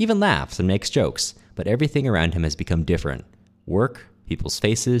drinks, even laughs and makes jokes, but everything around him has become different. Work, people's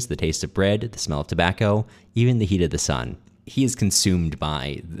faces, the taste of bread, the smell of tobacco, even the heat of the sun. He is consumed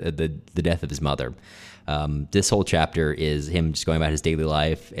by the death of his mother. This whole chapter is him just going about his daily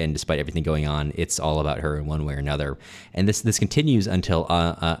life, and despite everything going on, it's all about her in one way or another. And this continues until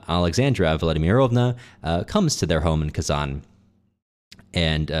Alexandra Vladimirovna comes to their home in Kazan.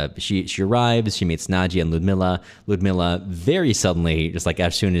 And she arrives, she meets Nadia and Ludmilla. Ludmilla very suddenly, just like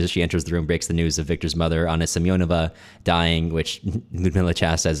as soon as she enters the room, breaks the news of Victor's mother, Anna Semyonovna, dying, which Ludmilla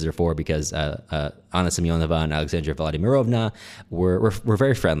chastises her for because Anna Semyonovna and Alexandra Vladimirovna were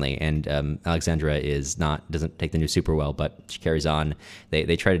very friendly, and Alexandra doesn't take the news super well, but she carries on.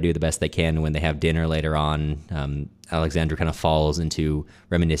 They try to do the best they can. When they have dinner later on, Alexandra kind of falls into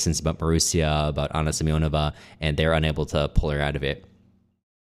reminiscence about Marussia, about Anna Semyonovna, and they're unable to pull her out of it.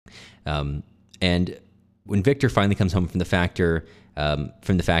 And when Victor finally comes home from the factory,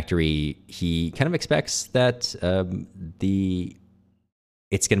 he kind of expects that it's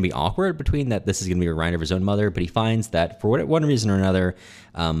going to be awkward between that. This is going to be a reminder of his own mother, but he finds that for one reason or another,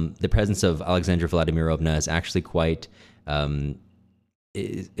 the presence of Alexandra Vladimirovna is actually quite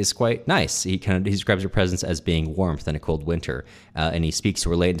nice. He describes her presence as being warmth in a cold winter, and he speaks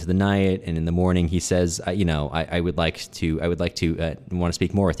to her late into the night. And in the morning, he says, I would like to want to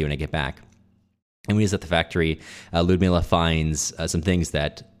speak more with you when I get back. And when he's at the factory, Ludmilla finds some things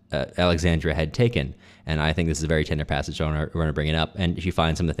that Alexandra had taken, and I think this is a very tender passage. So I want to bring it up. And she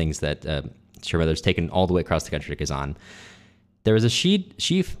finds some of the things that her mother's taken all the way across the country to Kazan. There was a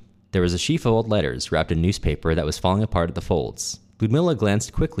sheaf of old letters wrapped in newspaper that was falling apart at the folds. Ludmilla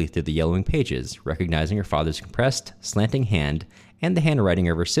glanced quickly through the yellowing pages, recognizing her father's compressed, slanting hand and the handwriting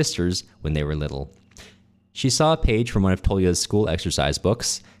of her sisters when they were little. She saw a page from one of Tolya's school exercise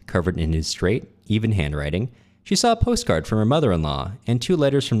books, covered in his straight, even handwriting. She saw a postcard from her mother-in-law and 2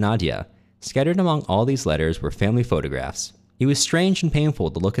 letters from Nadia. Scattered among all these letters were family photographs. It was strange and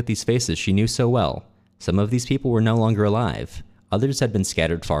painful to look at these faces she knew so well. Some of these people were no longer alive. Others had been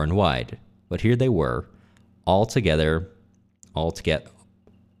scattered far and wide. But here they were, all together.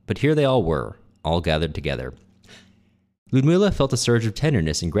 But here they all were, all gathered together. Ludmila felt a surge of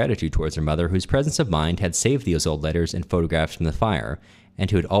tenderness and gratitude towards her mother, whose presence of mind had saved those old letters and photographs from the fire,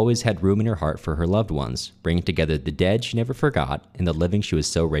 and who had always had room in her heart for her loved ones, bringing together the dead she never forgot and the living she was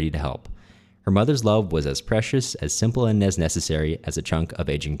so ready to help. Her mother's love was as precious, as simple, and as necessary as a chunk of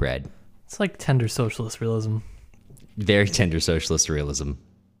aging bread. It's like tender socialist realism. Very tender socialist realism.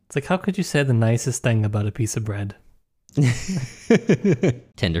 It's like, how could you say the nicest thing about a piece of bread?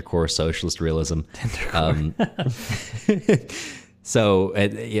 Tender core socialist realism. Tender core. So,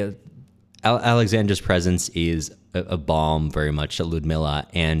 Alexandra's presence is a balm very much to Ludmila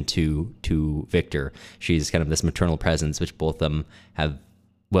and to Victor. She's kind of this maternal presence, which both of them have.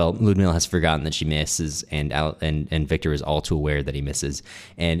 Well, Ludmila has forgotten that she misses, and Victor is all too aware that he misses.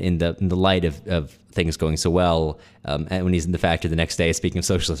 And in the light of things going so well, and when he's in the factory the next day, speaking of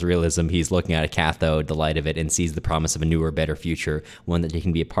socialist realism, he's looking at a cathode, the light of it, and sees the promise of a newer, better future, one that he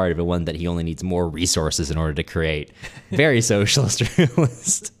can be a part of, and one that he only needs more resources in order to create. Very socialist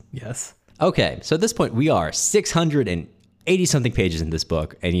realist. Yes. Okay, so at this point, we are 680-something pages in this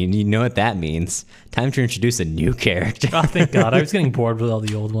book, and you know what that means. Time to introduce a new character. Oh, thank God. I was getting bored with all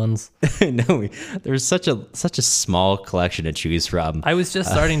the old ones. No, there's such a small collection to choose from. I was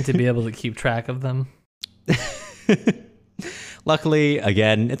just starting to be able to keep track of them. Luckily,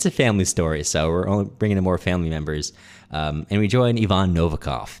 again, it's a family story, so we're only bringing in more family members. And we join Ivan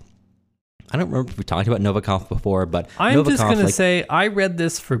Novikov. I don't remember if we talked about Novikov before, but I'm Novikov, just going to say I read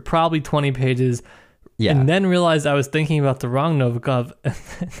this for probably 20 pages. Yeah. And then realized I was thinking about the wrong Novikov, and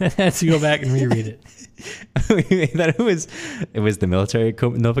then had to go back and reread it. It was the military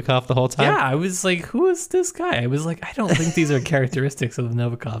Novikov the whole time? Yeah, I was like, who is this guy? I was like, I don't think these are characteristics of the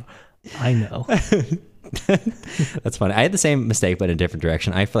Novikov. I know. That's funny. I had the same mistake, but in a different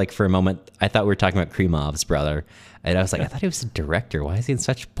direction. I feel like for a moment, I thought we were talking about Kremov's brother. And I was like, I thought he was a director. Why is he in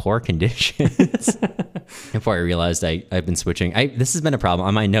such poor conditions? Before I realized I've been switching. This has been a problem.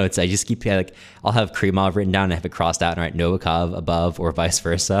 On my notes, I just keep I'll have Kremov written down and have it crossed out and write Novikov above or vice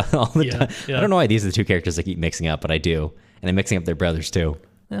versa all the time. Yeah. I don't know why these are the two characters I keep mixing up, but I do. And I'm mixing up their brothers too.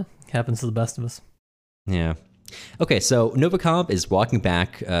 Yeah, happens to the best of us. Yeah. Okay, so Novikov is walking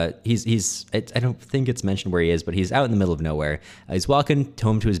back. I don't think it's mentioned where he is, but he's out in the middle of nowhere. He's walking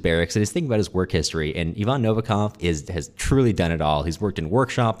home to his barracks, and he's thinking about his work history. And Ivan Novikov has truly done it all. He's worked in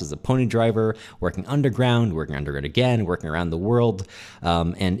workshops as a pony driver, working underground again, working around the world.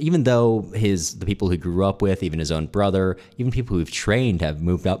 And even though the people he grew up with, even his own brother, even people who've trained have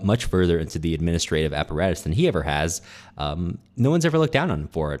moved up much further into the administrative apparatus than he ever has, no one's ever looked down on him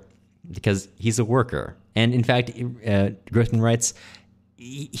for it because he's a worker. And in fact, Grossman writes,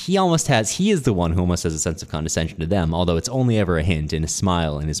 he is the one who almost has a sense of condescension to them, although it's only ever a hint in his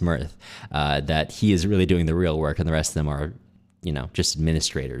smile and his mirth, that he is really doing the real work and the rest of them are, just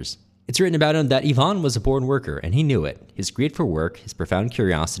administrators. It's written about him that Ivan was a born worker, and he knew it. His greed for work, his profound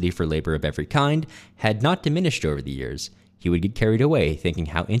curiosity for labor of every kind, had not diminished over the years. He would get carried away, thinking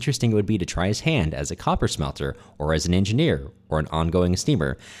how interesting it would be to try his hand as a copper smelter, or as an engineer, or an ongoing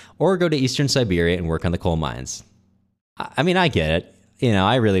steamer, or go to eastern Siberia and work on the coal mines. I mean, I get it.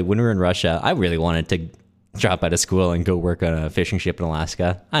 When we were in Russia, I really wanted to drop out of school and go work on a fishing ship in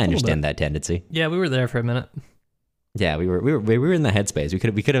Alaska. I understand that tendency. Yeah, we were there for a minute. Yeah, we were in the headspace. We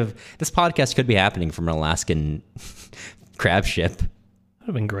could have. This podcast could be happening from an Alaskan crab ship. That would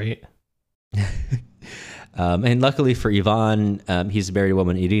have been great. And luckily for Ivan, he's married a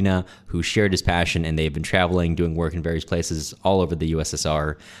woman, Irina, who shared his passion, and they've been traveling, doing work in various places all over the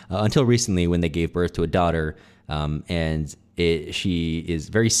USSR until recently when they gave birth to a daughter. She is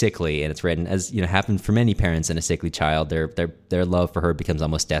very sickly, and it's written as happened for many parents and a sickly child. Their love for her becomes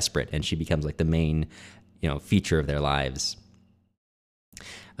almost desperate, and she becomes like the main feature of their lives.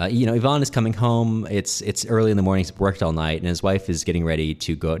 Ivan is coming home. It's early in the morning. He's worked all night, and his wife is getting ready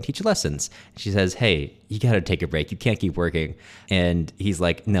to go out and teach lessons. She says, "Hey, you got to take a break. You can't keep working." And he's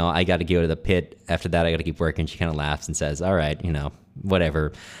like, "No, I got to go to the pit. After that, I got to keep working." She kind of laughs and says, "All right,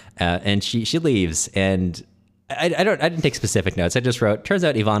 whatever." And she leaves. And I didn't take specific notes. I just wrote, turns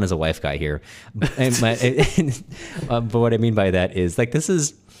out Ivan is a wife guy here. But what I mean by that is this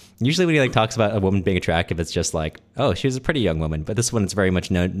is. Usually when he talks about a woman being attractive, it's just oh, she was a pretty young woman. But this one, it's very much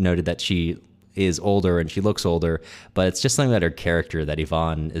noted that she is older and she looks older. But it's just something about her character that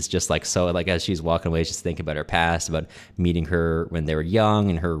Ivan is just so as she's walking away, she's thinking about her past, about meeting her when they were young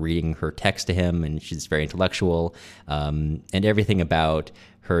and her reading her text to him. And she's very intellectual. And everything about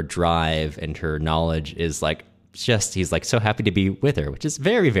her drive and her knowledge is he's like so happy to be with her, which is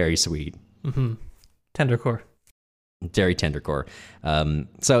very, very sweet. Mm-hmm. Tendercore. Very tendercore.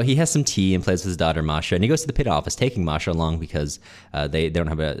 So he has some tea and plays with his daughter Masha, and he goes to the pit office, taking Masha along because they don't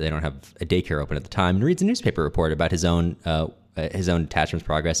have a daycare open at the time, and reads a newspaper report about his own detachment's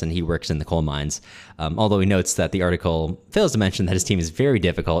progress, and he works in the coal mines. Although he notes that the article fails to mention that his team is very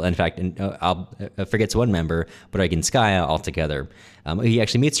difficult. In fact, forgets one member, Boraginskaya, altogether. He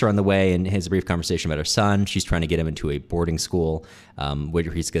actually meets her on the way and has a brief conversation about her son. She's trying to get him into a boarding school where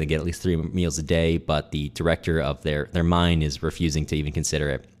he's going to get at least 3 meals a day, but the director of their mine is refusing to even consider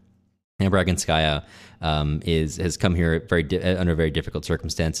it. And Boraginskaya has come here under very difficult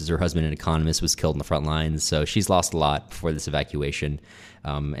circumstances. Her husband, an economist, was killed in the front lines, so she's lost a lot before this evacuation,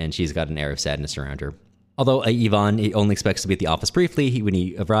 and she's got an air of sadness around her. Although Ivan only expects to be at the office briefly, when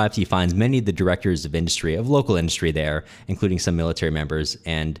he arrives, he finds many of the directors of local industry there, including some military members.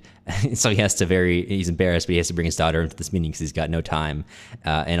 And so he's embarrassed, but he has to bring his daughter into this meeting because he's got no time.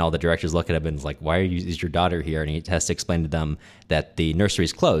 And all the directors look at him and is like, why is your daughter here? And he has to explain to them that the nursery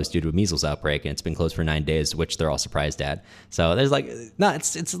is closed due to a measles outbreak, and it's been closed for 9 days, which they're all surprised at. So there's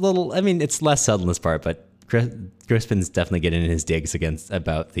it's a little, it's less subtle in this part, but Grossman's definitely getting in his digs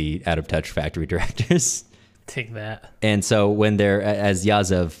about the out-of-touch factory directors. Take that. And so when as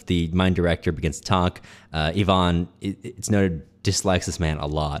Yazov, the mine director, begins to talk, Ivan, it's noted, dislikes this man a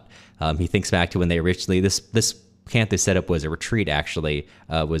lot. He thinks back to when they originally, this camp they set up was a retreat, actually,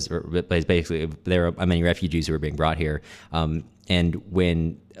 basically, there were many refugees who were being brought here. And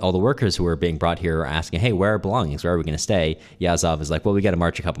when all the workers who were being brought here are asking, hey, where are our belongings? Where are we going to stay? Yazov is like, well, we got to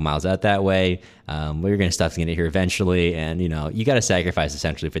march a couple miles out that way. We're going to stuff to get here eventually. And, you got to sacrifice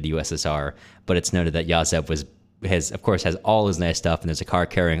essentially for the USSR. But it's noted that Yazov has all his nice stuff, and there's a car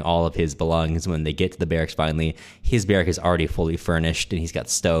carrying all of his belongings. When they get to the barracks finally, his barrack is already fully furnished, and he's got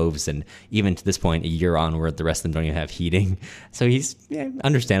stoves, and even to this point, a year onward, the rest of them don't even have heating. So he's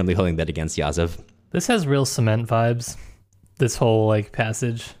understandably holding that against Yazov. This has real cement vibes, this whole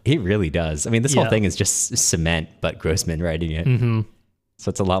passage. It really does. This whole thing is just cement, but Grossman writing it. Mm-hmm. So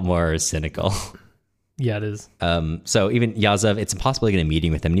it's a lot more cynical. Yeah, it is. So even Yazov, it's impossible to get a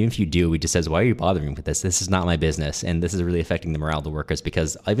meeting with him. And even if you do, he just says, why are you bothering with this? This is not my business. And this is really affecting the morale of the workers,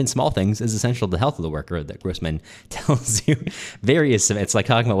 because even small things is essential to the health of the worker, that Grossman tells you. It's like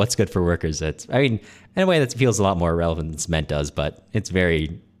talking about what's good for workers. In a way that feels a lot more relevant than cement does, but it's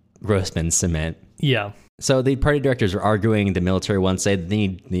very Grossman cement. Yeah. So the party directors are arguing. The military ones say that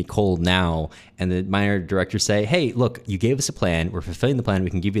they need coal now. And the minor directors say, hey, look, you gave us a plan. We're fulfilling the plan. We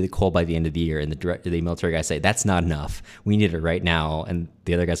can give you the coal by the end of the year. And the military guys say, that's not enough. We need it right now. And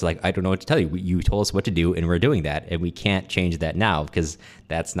the other guys are like, I don't know what to tell you. You told us what to do, and we're doing that. And we can't change that now because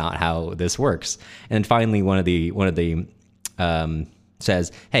that's not how this works. And then finally, one of the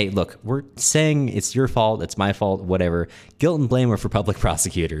says, hey, look, we're saying it's your fault, it's my fault, whatever. Guilt and blame are for public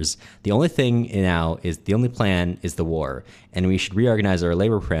prosecutors. The only plan is the war, and we should reorganize our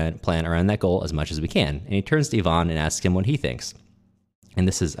labor plan around that goal as much as we can. And he turns to Ivan and asks him what he thinks. And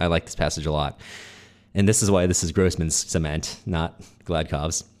I like this passage a lot. And this is why this is Grossman's cement, not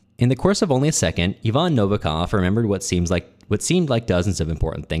Gladkov's. In the course of only a second, Ivan Novikov remembered what seemed like dozens of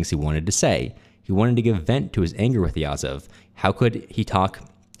important things he wanted to say. He wanted to give vent to his anger with Yazov. How could he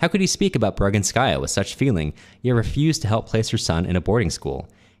speak about Boraginskaya with such feeling, yet refuse to help place her son in a boarding school?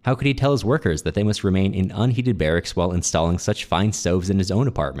 How could he tell his workers that they must remain in unheated barracks while installing such fine stoves in his own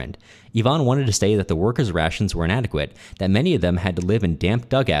apartment? Ivan wanted to say that the workers' rations were inadequate, that many of them had to live in damp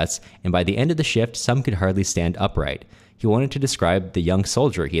dugouts, and by the end of the shift, some could hardly stand upright. He wanted to describe the young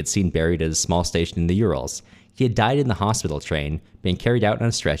soldier he had seen buried at a small station in the Urals. He had died in the hospital train, been carried out on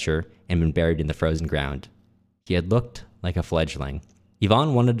a stretcher, and been buried in the frozen ground. He had looked like a fledgling.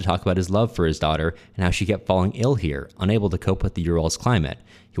 Ivan wanted to talk about his love for his daughter and how she kept falling ill here, unable to cope with the Urals climate.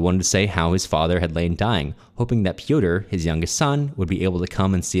 He wanted to say how his father had lain dying, hoping that Pyotr, his youngest son, would be able to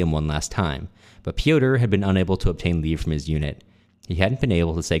come and see him one last time. But Pyotr had been unable to obtain leave from his unit. He hadn't been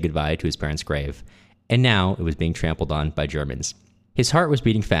able to say goodbye to his parents' grave, and now it was being trampled on by Germans. His heart was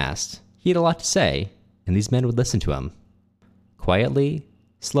beating fast. He had a lot to say, and these men would listen to him. Quietly,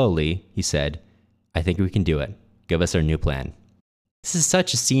 slowly, he said, I think we can do it. Give us our new plan. This is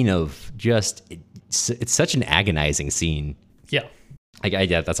such a scene of it's such an agonizing scene. Yeah.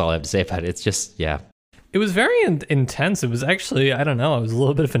 Yeah, that's all I have to say about it. It's just, yeah. It was very intense. It was actually, I don't know, it was a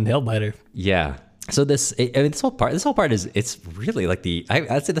little bit of a nail biter. Yeah. So this whole part is, it's really like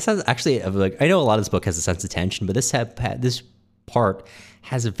I'd say this has actually, I know a lot of this book has a sense of tension, but this part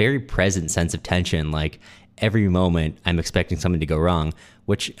has a very present sense of tension. Like every moment I'm expecting something to go wrong,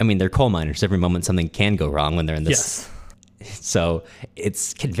 which, they're coal miners. Every moment something can go wrong when they're in this. Yes. So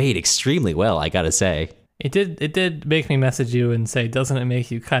it's conveyed extremely well, I gotta say. It did make me message you and say, doesn't it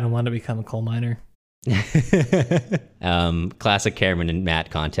make you kind of want to become a coal miner? Classic Cameron and Matt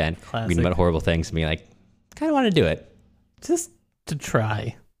content. Classic. Reading about horrible things and being like, kind of want to do it. Just to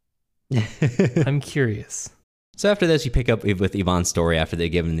try. I'm curious. So after this, you pick up with Ivan's story after they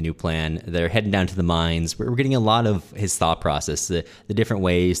give him the new plan. They're heading down to the mines. We're getting a lot of his thought process, the different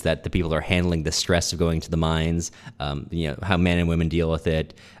ways that the people are handling the stress of going to the mines, how men and women deal with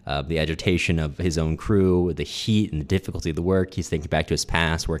it, the agitation of his own crew, the heat and the difficulty of the work. He's thinking back to his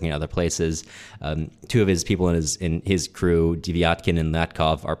past, working in other places. Two of his people in his crew, Devyatkin and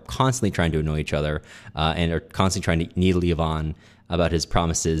Latkov, are constantly trying to annoy each other and are constantly trying to needle Ivan about his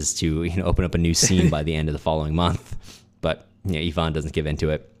promises to open up a new seam by the end of the following month. But Ivan doesn't give in to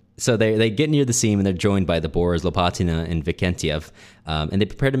it. So they get near the seam and they're joined by the borers Lopatina and Vikentiev, and they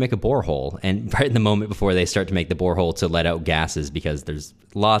prepare to make a borehole. And right in the moment before they start to make the borehole to let out gases, because there's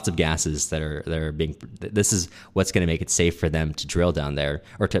lots of gases that are being. This is what's going to make it safe for them to drill down there,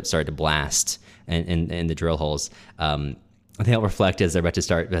 or to blast in the drill holes. They'll reflect as they're about to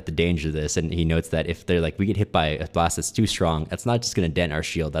start about the danger of this, and he notes that if they're like, we get hit by a blast that's too strong, that's not just going to dent our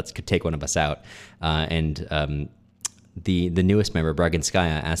shield, that could take one of us out. The newest member,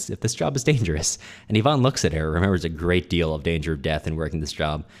 Braginskaya, asks if this job is dangerous, and Ivan looks at her, remembers a great deal of danger of death in working this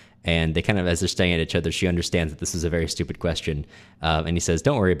job, and they kind of, as they're staring at each other, she understands that this is a very stupid question, and he says,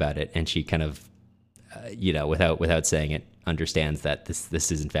 "Don't worry about it," and she kind of, without saying it, understands that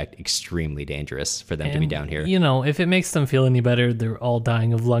this is in fact extremely dangerous for them to be down here. If it makes them feel any better, they're all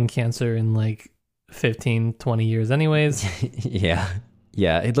dying of lung cancer in like 15, 20 years anyways. Yeah.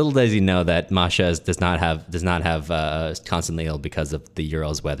 Little does he know that Masha does not have constantly ill because of the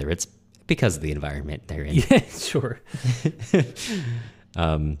Urals weather. It's because of the environment they're in. Yeah, sure.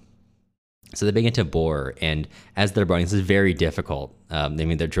 So they begin to bore, and as they're boring, this is very difficult.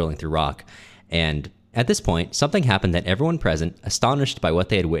 They're drilling through rock, and at this point, something happened that everyone present, astonished by what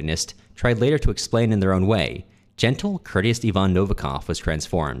they had witnessed, tried later to explain in their own way. Gentle, courteous Ivan Novikov was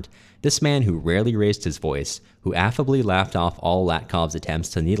transformed. This man who rarely raised his voice, who affably laughed off all Latkov's attempts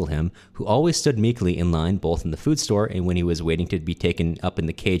to needle him, who always stood meekly in line both in the food store and when he was waiting to be taken up in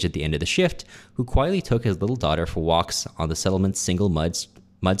the cage at the end of the shift, who quietly took his little daughter for walks on the settlement's single mud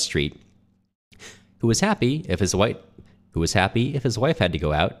street, who was happy if his wife had to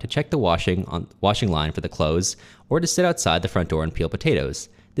go out to check the washing line for the clothes or to sit outside the front door and peel potatoes.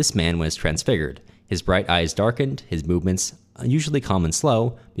 This man was transfigured. His bright eyes darkened, his movements, usually calm and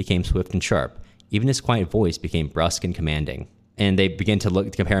slow, became swift and sharp. Even his quiet voice became brusque and commanding. And they begin to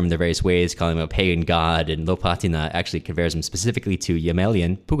compare him in their various ways, calling him a pagan god, and Lopatina actually compares him specifically to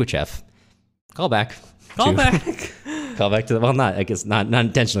Yemelyan Pugachev. Callback to the, well, not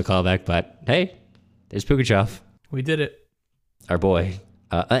intentional callback, but hey, there's Pugachev. We did it. Our boy.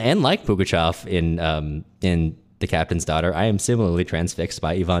 And like Pugachev in The Captain's Daughter, I am similarly transfixed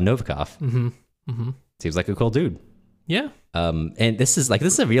by Ivan Novikov. Mm-hmm. Mm-hmm. Seems like a cool dude. Yeah. And this is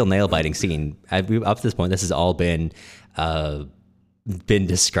a real nail-biting scene. Up to this point, this has all been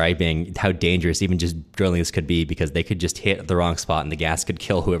describing how dangerous even just drilling this could be, because they could just hit the wrong spot and the gas could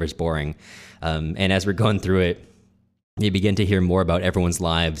kill whoever's boring. And as we're going through it, you begin to hear more about everyone's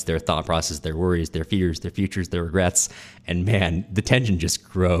lives, their thought process, their worries, their fears, their futures, their regrets. And man, the tension just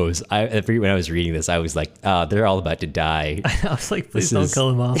grows. When I was reading this, I was like, oh, they're all about to die. I was like, please don't kill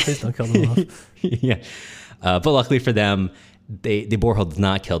them off. Please don't kill them off. Yeah. But luckily for them, the borehole does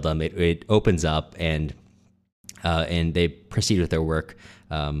not kill them. It opens up and they proceed with their work.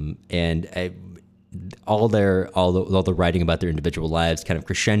 All the writing about their individual lives kind of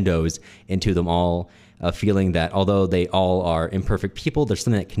crescendos into them all feeling that although they all are imperfect people, there's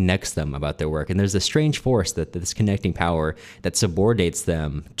something that connects them about their work. And there's a strange force, this connecting power that subordinates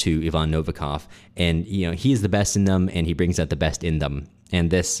them to Ivan Novikov. And, he's the best in them and he brings out the best in them. And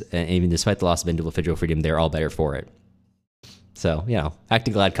this, even despite the loss of individual freedom, they're all better for it. So, back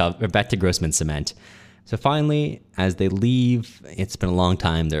to Grossman cement. So finally, as they leave, it's been a long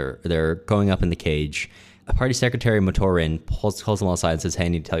time, they're going up in the cage. Party Secretary Motorin pulls them all aside and says, hey, I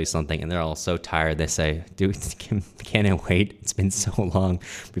need to tell you something. And they're all so tired. They say, dude, can't I wait? It's been so long.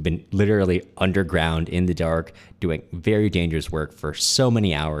 We've been literally underground in the dark doing very dangerous work for so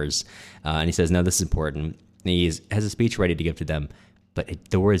many hours. And he says, no, this is important. And he has a speech ready to give to them, but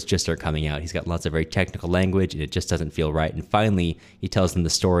the words just aren't coming out. He's got lots of very technical language, and it just doesn't feel right. And finally, he tells them the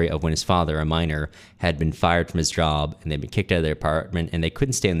story of when his father, a miner, had been fired from his job, and they'd been kicked out of their apartment, and they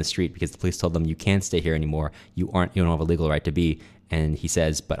couldn't stay on the street because the police told them, you can't stay here anymore. You don't have a legal right to be. And he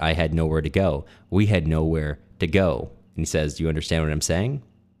says, but I had nowhere to go. We had nowhere to go. And he says, do you understand what I'm saying?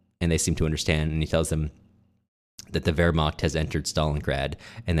 And they seem to understand, and he tells them that the Wehrmacht has entered Stalingrad,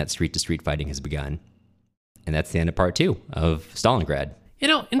 and that street-to-street fighting has begun. And that's the end of part 2 of Stalingrad. You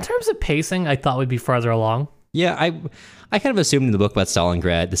know, in terms of pacing, I thought we'd be farther along. Yeah, I kind of assumed in the book about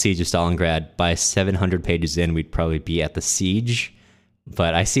Stalingrad, the siege of Stalingrad, by 700 pages in, we'd probably be at the siege.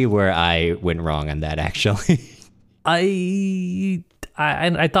 But I see where I went wrong on that, actually. I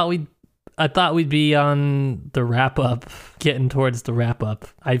thought we'd be on the wrap up, getting towards the wrap up.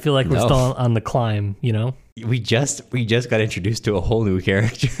 I feel like we're still on the climb, you know? We just got introduced to a whole new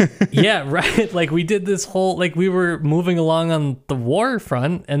character. Yeah, right. Like we did this whole, like we were moving along on the war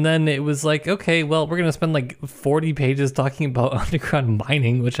front, and then it was like, okay, well, we're gonna spend like 40 pages talking about underground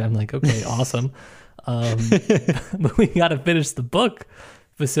mining, which I'm like, okay, awesome. But we gotta finish the book,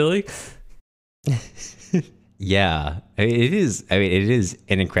 Vasily. Yeah, it is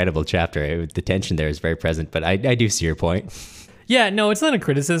an incredible chapter. The tension there is very present, but I do see your point. Yeah, no, it's not a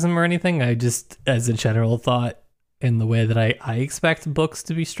criticism or anything. I just, as a general thought, in the way that I expect books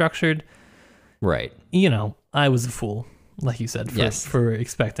to be structured. Right. You know, I was a fool, like you said, for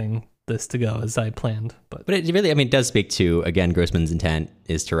expecting this to go as I planned. But it really, it does speak to, again, Grossman's intent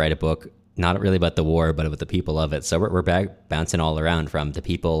is to write a book, not really about the war, but about the people of it. So we're back bouncing all around from the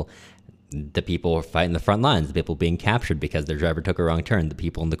people fighting the front lines, the people being captured because their driver took a wrong turn, the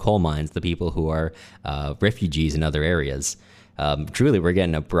people in the coal mines, the people who are refugees in other areas. Truly, we're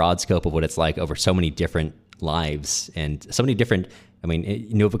getting a broad scope of what it's like over so many different lives and so many different.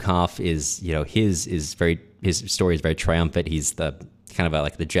 Novikov is, his story is very triumphant. He's the kind of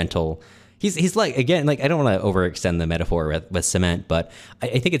like the gentle. He's like, again, like I don't want to overextend the metaphor with Cement, but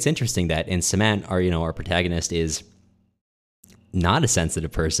I think it's interesting that in Cement, our protagonist is not a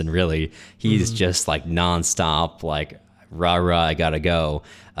sensitive person, really. He's just like nonstop, like rah rah, I gotta go.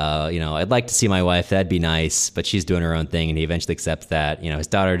 I'd like to see my wife, that'd be nice, but she's doing her own thing, and he eventually accepts that. His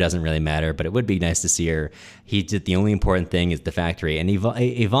daughter doesn't really matter, but it would be nice to see her. He did the only important thing is the factory, and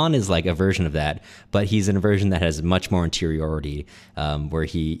Ivan is like a version of that, but he's in a version that has much more interiority, where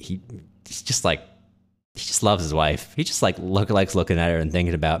he's just like. He just loves his wife. He just likes looking at her and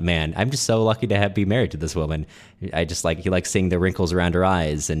thinking about, man, I'm just so lucky to be married to this woman. He likes seeing the wrinkles around her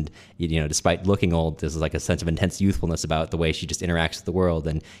eyes, and despite looking old, there's like a sense of intense youthfulness about the way she just interacts with the world.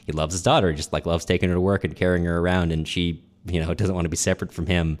 And he loves his daughter, just like loves taking her to work and carrying her around, and she doesn't want to be separate from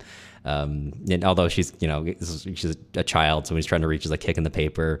him. And although she's a child, so when he's trying to reach is like kicking the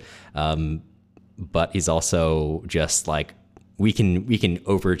paper, but he's also just like we can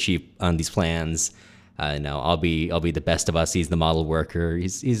overachieve on these plans. I'll be the best of us. He's the model worker.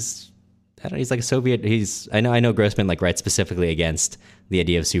 He's like a Soviet. I know Grossman like writes specifically against the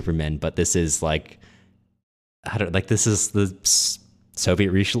idea of Superman, but this is like this is the Soviet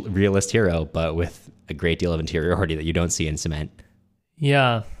realist hero, but with a great deal of interiority that you don't see in Cement.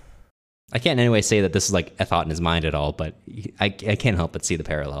 Yeah. I can't in any way say that this is like a thought in his mind at all, but I can't help but see the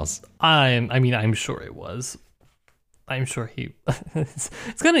parallels. I'm sure it was. I'm sure he. It's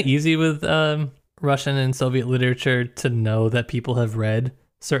kind of easy with Russian and Soviet literature to know that people have read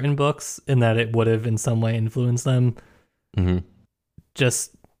certain books and that it would have in some way influenced them. Mm-hmm.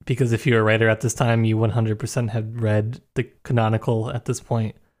 Just because if you're a writer at this time, you 100% had read the canonical, at this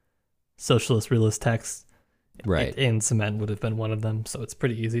point, socialist realist texts. Right. And Cement would have been one of them. So it's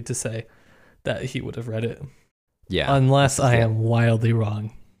pretty easy to say that he would have read it. Yeah. Unless I am wildly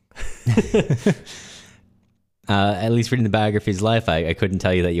wrong. At least reading the biography of his life, I couldn't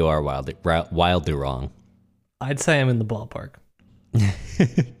tell you that you are wildly wrong. I'd say I'm in the ballpark.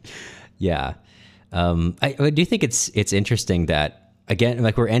 Yeah. I do think it's interesting that, again,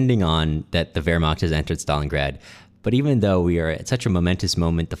 like we're ending on that the Wehrmacht has entered Stalingrad, but even though we are at such a momentous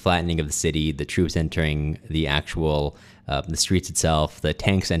moment, the flattening of the city, the troops entering the actual the streets itself, the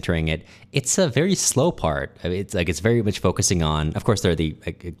tanks entering it, it's a very slow part. I mean, it's very much focusing on, of course, there are the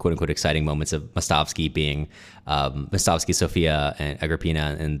quote unquote exciting moments of Mostovsky being Mostovsky, Sofia, and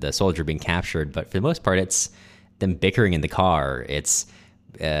Agrippina, and the soldier being captured. But for the most part, it's them bickering in the car. It's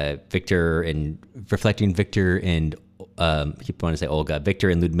Victor and reflecting Victor and I keep wanting to say Olga, Victor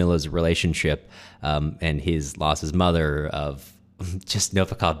and Ludmila's relationship, and his loss of his mother, of just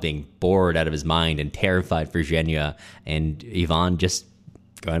Novikov being bored out of his mind and terrified for Zhenya, and Ivan just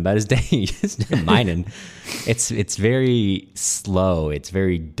going about his day, just mining. It's very slow. It's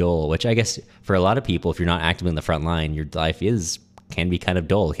very dull, which I guess for a lot of people, if you're not actively in the front line, your life can be kind of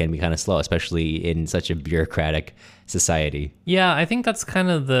dull, can be kind of slow, especially in such a bureaucratic society. Yeah, I think that's kind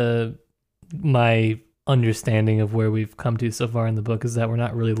of my understanding of where we've come to so far in the book, is that we're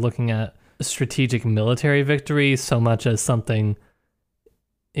not really looking at a strategic military victory so much as something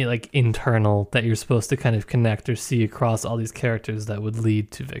like internal that you're supposed to kind of connect or see across all these characters that would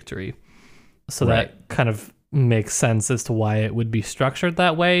lead to victory. So right. That kind of makes sense as to why it would be structured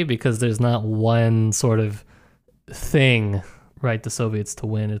that way, because there's not one sort of thing, right, the Soviets to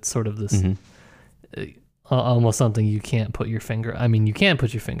win. It's sort of this almost something you can't put your finger. I mean, you can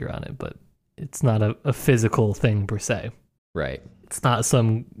put your finger on it, but it's not a physical thing per se. Right. It's not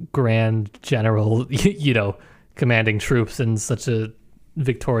some grand general, commanding troops in such a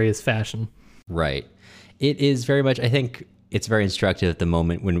victorious fashion. Right. It is very much, I think it's very instructive at the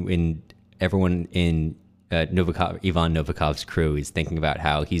moment when everyone in Ivan Novikov's crew is thinking about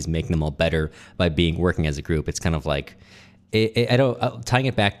how he's making them all better by working as a group. It's kind of like, tying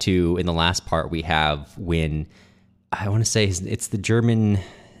it back to in the last part we have when I want to say it's the German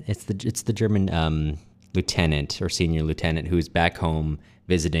lieutenant or senior lieutenant who's back home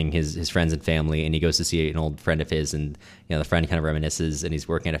visiting his friends and family, and he goes to see an old friend of his, and the friend kind of reminisces, and he's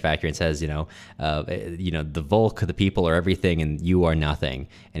working at a factory and says, the Volk, the people are everything, and you are nothing.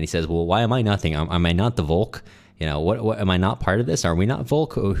 And he says, well, why am I nothing? Am I not the Volk? What am I not part of this? Are we not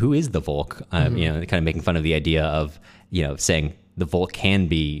Volk? Who is the Volk? Kind of making fun of the idea of saying the Volk can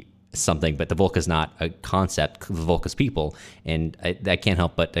be something, but the Volk is not a concept. The Volk is people, and I can't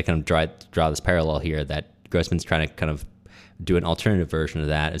help but I kind of draw this parallel here that Grossman's trying to kind of do an alternative version of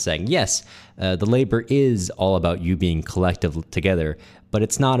that, is saying, yes, the labor is all about you being collective together, but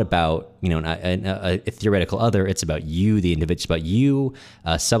it's not about a theoretical other. It's about you, the individual. It's about you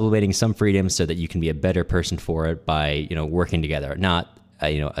sublimating some freedom so that you can be a better person for it by working together, not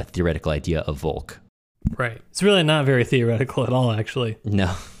a theoretical idea of Volk. Right. It's really not very theoretical at all, actually.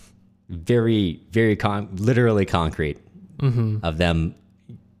 No. Very, very literally concrete of them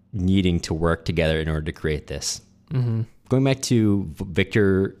needing to work together in order to create this. Mm-hmm. Going back to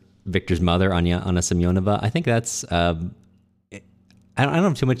Victor's mother, Anna Semyonova, I think that's I don't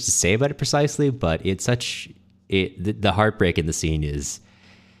have too much to say about it precisely, but it's the heartbreak in the scene is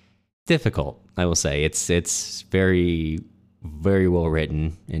difficult. I will say it's very, very well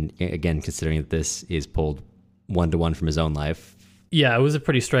written, and again, considering that this is pulled 1-to-1 from his own life. Yeah, it was a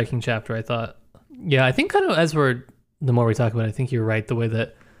pretty striking chapter, I thought. Yeah, I think kind of the more we talk about it, I think you're right. The way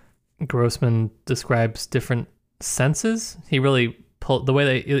that Grossman describes different senses, he really pulled the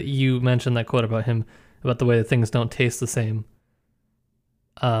way that you mentioned that quote about him, about the way that things don't taste the same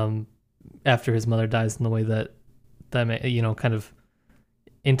after his mother dies, and the way that kind of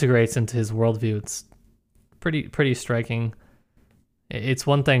integrates into his worldview. It's pretty striking. It's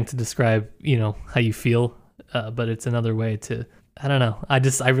one thing to describe, how you feel, but it's another way to, I don't know. I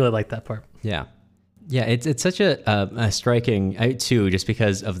really like that part. Yeah. Yeah, it's such a striking, too, just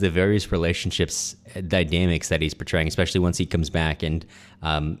because of the various relationships, dynamics that he's portraying, especially once he comes back. And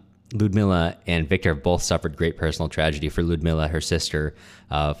Ludmilla and Victor have both suffered great personal tragedy. For Ludmilla, her sister,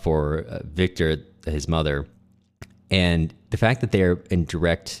 for Victor, his mother. And the fact that they're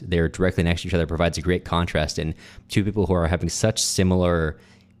directly next to each other provides a great contrast. And two people who are having such similar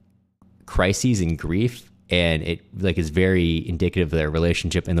crises and grief, and it is very indicative of their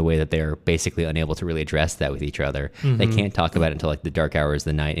relationship in the way that they're basically unable to really address that with each other. Mm-hmm. They can't talk about it until the dark hours of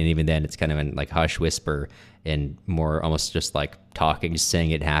the night, and even then it's kind of in hush whisper and more almost just talking, just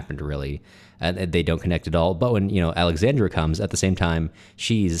saying it happened, really. They don't connect at all. But when Alexandra comes at the same time,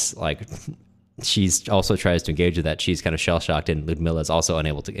 she's also tries to engage with that. She's kind of shell-shocked, and Ludmilla is also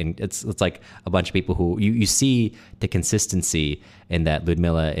unable to. And it's like a bunch of people who you see the consistency in that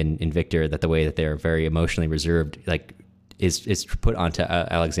Ludmilla and Victor, that the way that they're very emotionally reserved, is put onto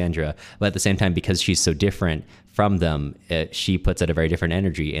Alexandra. But at the same time, because she's so different from them, she puts out a very different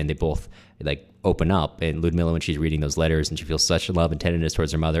energy, and they both open up. And Ludmilla, when she's reading those letters, and she feels such love and tenderness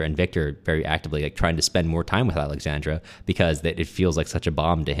towards her mother, and Victor very actively trying to spend more time with Alexandra because it feels like such a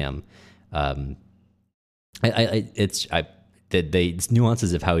balm to him. The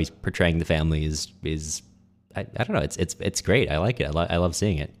nuances of how he's portraying the family is I don't know. It's great. I like it. I love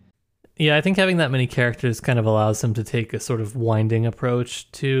seeing it. Yeah, I think having that many characters kind of allows him to take a sort of winding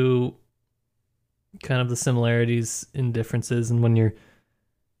approach to kind of the similarities and differences. And when you're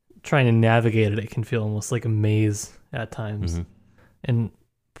trying to navigate it, it can feel almost like a maze at times. Mm-hmm. And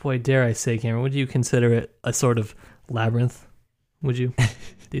boy, dare I say, Cameron, would you consider it a sort of labyrinth? Would you?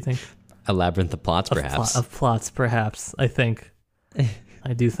 Do you think? A labyrinth of plots, perhaps. Of plots, perhaps. I think.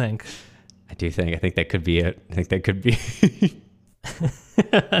 I do think. I think that could be it. I think that could be.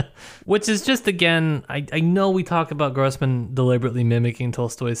 Which is just, again, I know we talk about Grossman deliberately mimicking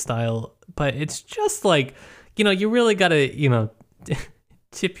Tolstoy's style, but it's just you really got to,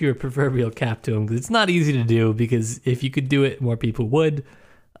 tip your proverbial cap to him, because it's not easy to do, because if you could do it, more people would.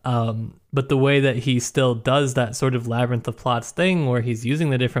 But the way that he still does that sort of labyrinth of plots thing, where he's using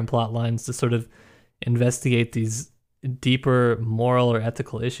the different plot lines to sort of investigate these deeper moral or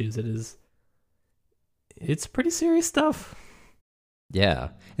ethical issues, it's pretty serious stuff. Yeah.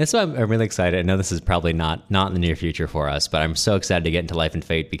 That's why I'm really excited. I know this is probably not in the near future for us, but I'm so excited to get into Life and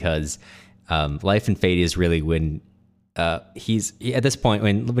Fate because Life and Fate is really when he's at this point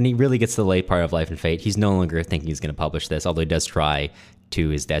when he really gets to the late part of Life and Fate, he's no longer thinking he's going to publish this, although he does try to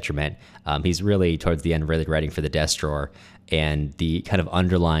his detriment. He's really towards the end really writing for the desk drawer, and the kind of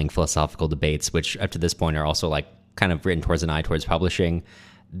underlying philosophical debates, which up to this point are also like kind of written towards an eye towards publishing.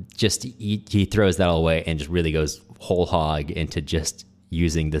 Just he throws that all away and just really goes whole hog into just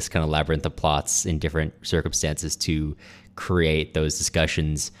using this kind of labyrinth of plots in different circumstances to create those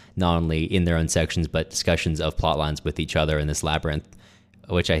discussions, not only in their own sections, but discussions of plot lines with each other in this labyrinth,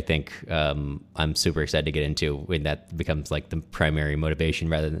 which I think I'm super excited to get into when that becomes like the primary motivation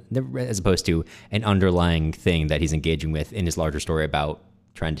rather than as opposed to an underlying thing that he's engaging with in his larger story about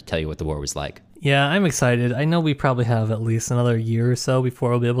trying to tell you what the war was like. Yeah, I'm excited. I know we probably have at least another year or so before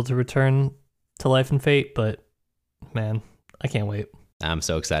we'll be able to return to Life and Fate, but man, I can't wait. I'm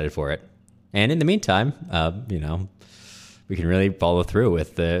so excited for it. And in the meantime, we can really follow through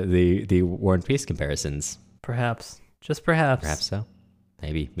with the War and Peace comparisons. Perhaps. Just perhaps. Perhaps so.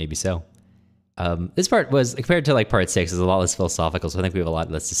 Maybe so. This part was, compared to like part 6, is a lot less philosophical, so I think we have a lot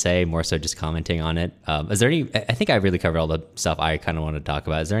less to say, more so just commenting on it. Is there any, I think I really covered all the stuff I kind of wanted to talk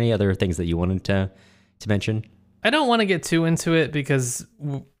about. Is there any other things that you wanted to mention? I don't want to get too into it because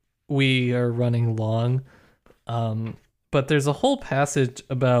we are running long. But there's a whole passage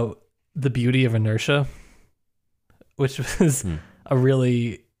about the beauty of inertia, which was a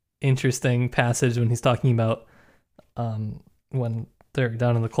really interesting passage when he's talking about when they're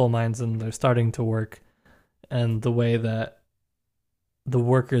down in the coal mines and they're starting to work, and the way that the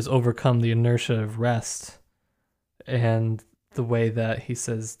workers overcome the inertia of rest, and the way that he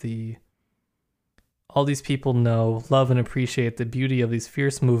says all these people know, love, and appreciate the beauty of these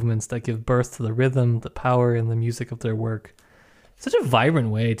fierce movements that give birth to the rhythm, the power, and the music of their work. Such a vibrant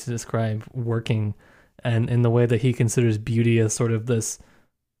way to describe working, and in the way that he considers beauty as sort of this.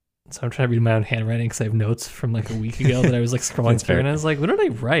 So I'm trying to read my own handwriting because I have notes from like a week ago that I was like scrolling through, and I was like, what did I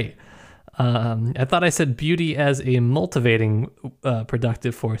write? I thought I said beauty as a motivating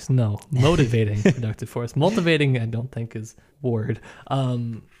productive force. No, motivating productive force. Motivating, I don't think is word.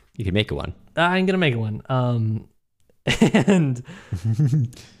 You can make one. I'm going to make one. And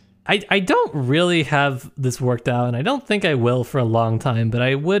I don't really have this worked out, and I don't think I will for a long time, but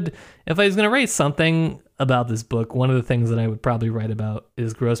I would, if I was going to write something about this book, one of the things that I would probably write about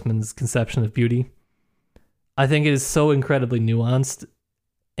is Grossman's conception of beauty. I think it is so incredibly nuanced,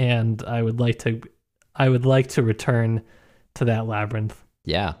 and I would like to return to that labyrinth.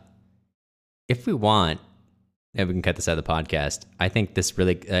 Yeah. If we want, and we can cut this out of the podcast, I think this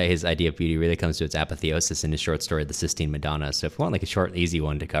really, his idea of beauty really comes to its apotheosis in his short story, The Sistine Madonna. So if we want like a short, easy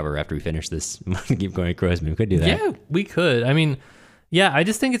one to cover after we finish this, keep going at Grossman, we could do that. Yeah, we could. I mean, yeah, I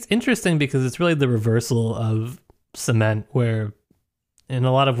just think it's interesting because it's really the reversal of cement, where in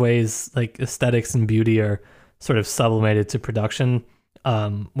a lot of ways, like aesthetics and beauty are sort of sublimated to production,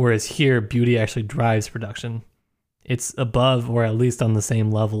 whereas here, beauty actually drives production. It's above, or at least on the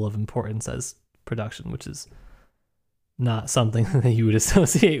same level of importance as production, which is not something that you would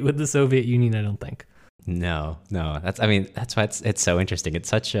associate with the Soviet Union, I don't think. No. That's why it's so interesting. It's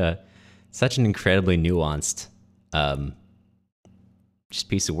such an incredibly nuanced just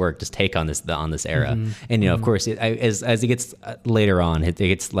piece of work, just take on this era. And of course, as it gets later on, it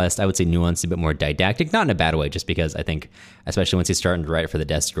gets less, I would say, nuanced, a bit more didactic, not in a bad way, just because I think, especially once he's starting to write for the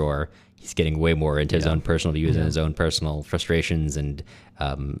desk drawer, he's getting way more into his own personal views and his own personal frustrations and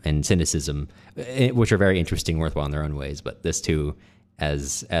cynicism, which are very interesting, worthwhile in their own ways. But this too,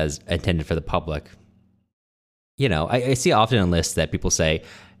 as intended for the public, I see often in lists that people say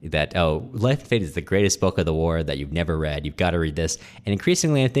that, Life and Fate is the greatest book of the war that you've never read. You've got to read this. And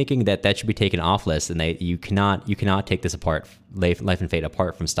increasingly, I'm thinking that should be taken off lists, and you cannot take this apart, Life and Fate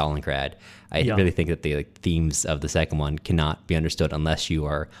apart from Stalingrad. I really think that the themes of the second one cannot be understood unless you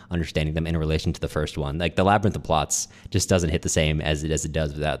are understanding them in relation to the first one. Like the labyrinth of plots just doesn't hit the same as it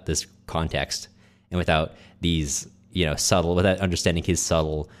does without this context and without these, without understanding his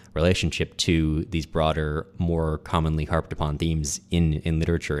subtle relationship to these broader, more commonly harped upon themes in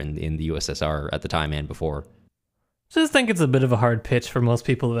literature in the USSR at the time and before. I just think it's a bit of a hard pitch for most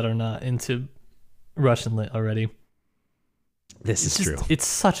people that are not into Russian lit already. This is true. It's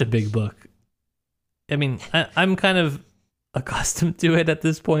such a big book. I mean, I'm kind of accustomed to it at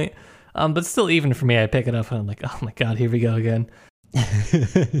this point, but still, even for me, I pick it up and I'm like, oh my God, here we go again.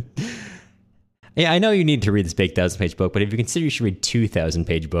 Yeah, I know you need to read this big 1,000-page book, but if you consider you should read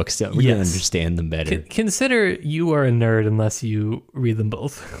 2,000-page books to really understand them better. Consider you are a nerd unless you read them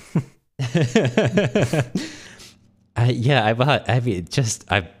both.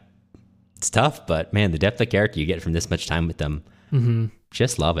 It's tough, but man, the depth of character you get from this much time with them,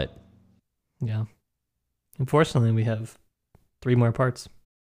 just love it. Yeah. Unfortunately, we have 3 more parts.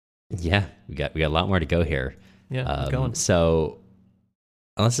 Yeah, we got a lot more to go here. Yeah, going. So,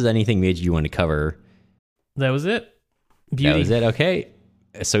 unless there's anything major you want to cover, that was it. Beauty. That was it. Okay.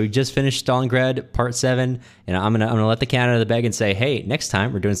 So we just finished Stalingrad Part 7, and I'm gonna let the cat out of the bag and say, hey, next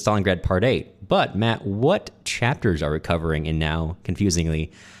time we're doing Stalingrad Part 8. But Matt, what chapters are we covering in now?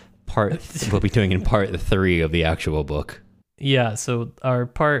 Confusingly, we'll be doing in Part 3 of the actual book. Yeah. So our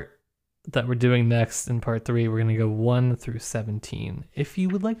part that we're doing next in Part 3, we're gonna go 1 through 17. If you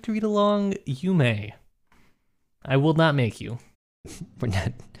would like to read along, you may. I will not make you. We're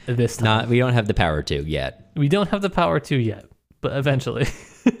not this time. We don't have the power to yet. We don't have the power to yet, but eventually.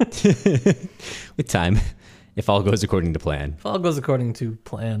 With time, if all goes according to plan. If all goes according to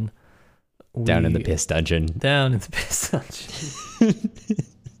plan. Down in the piss dungeon. Down in the piss dungeon.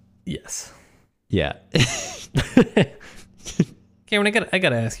 Yes. Yeah. Cameron, I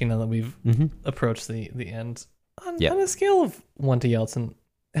gotta ask you now that we've approached the end. On a scale of 1 to Yeltsin,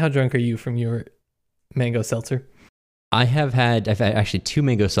 how drunk are you from your mango seltzer? I've had actually 2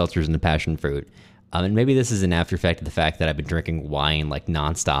 mango seltzers and a passion fruit. And maybe this is an after effect of the fact that I've been drinking wine like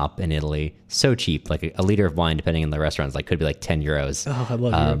nonstop in Italy. So cheap, like a liter of wine, depending on the restaurants, could be like 10 euros. Oh, I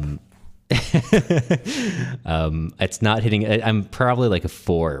love Europe. It's not hitting. I'm probably like a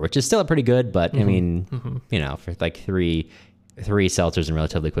 4, which is still pretty good. But I mean, for like three seltzers in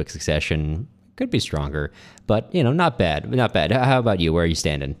relatively quick succession, could be stronger. But not bad. Not bad. How about you? Where are you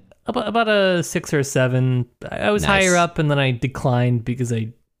standing? About a 6 or 7. I was higher up, and then I declined because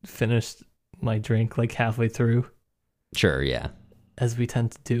I finished my drink like halfway through. Sure, yeah. As we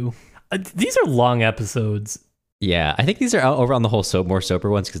tend to do. These are long episodes. Yeah, I think these are over on the whole more sober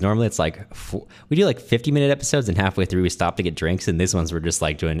ones, because normally it's like we do like 50-minute episodes, and halfway through we stop to get drinks, and these ones we're just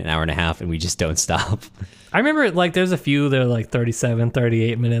like doing an hour and a half, and we just don't stop. I remember there's a few that are like 37,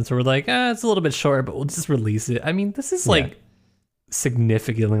 38 minutes where we're like, it's a little bit short, but we'll just release it. I mean, this is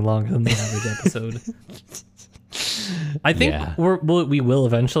significantly longer than the average episode. I think we will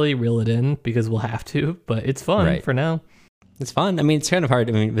eventually reel it in because we'll have to, but it's fun for now. It's fun. I mean, it's kind of hard.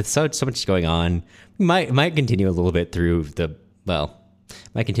 I mean, with so much going on, we might continue a little bit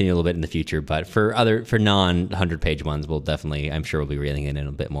might continue a little bit in the future, but for non 100-page ones, we'll definitely, I'm sure we'll be reeling it in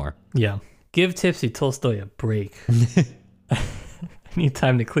a bit more. Yeah. Give Tipsy Tolstoy a break. I need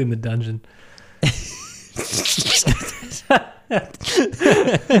time to clean the dungeon.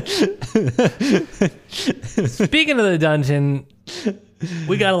 Speaking of the dungeon,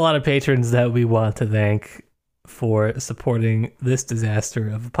 we got a lot of patrons that we want to thank for supporting this disaster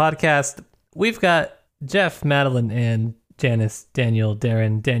of a podcast. We've got Jeff, Madeline, Ann, Janice, Daniel,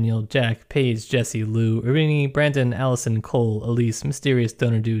 Darren, Daniel, Jack, Paige, Jesse, Lou, Irini, Brandon, Allison, Cole, Elise, Mysterious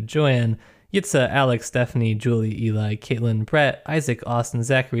Donor Dude, Joanne, Yitza, Alex, Stephanie, Julie, Eli, Caitlin, Brett, Isaac, Austin,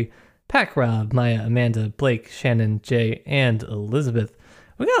 Zachary, Pack, Rob, Maya, Amanda, Blake, Shannon, Jay, and Elizabeth.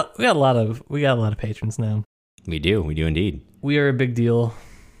 We got a lot of patrons now. We do indeed. We are a big deal,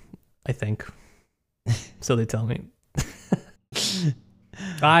 I think. So they tell me.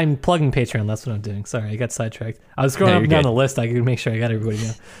 I'm plugging Patreon. That's what I'm doing. Sorry, I got sidetracked. I was scrolling up and down the list. I could make sure I got everybody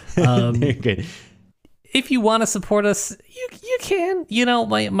now. You're good. If you want to support us, you can.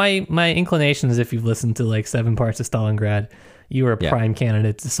 My inclination is, if you've listened to like 7 parts of Stalingrad, you are a prime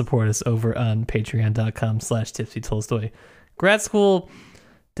candidate to support us over on patreon.com/tipsytolstoy. Grad school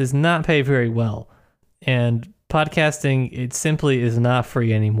does not pay very well, and podcasting, it simply is not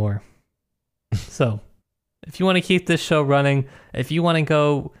free anymore. So if you want to keep this show running, if you want to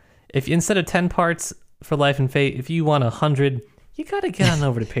go, if instead of 10 parts for Life and Fate, if you want 100, you got to get on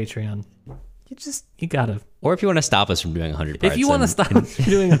over to Patreon. You got to. Or if you want to stop us from doing 100 parts. If you want to stop us from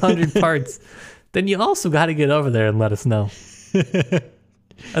doing 100 parts, then you also got to get over there and let us know.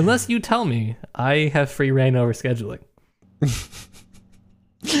 Unless you tell me I have free reign over scheduling.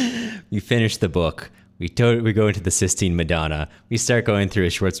 You finish the book. We go into the Sistine Madonna. We start going through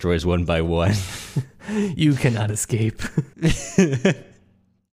his short stories one by one. You cannot escape.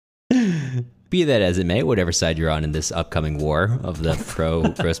 Be that as it may, whatever side you're on in this upcoming war of the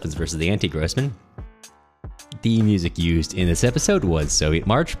pro-Grossmans versus the anti-Grossman. The music used in this episode was Soviet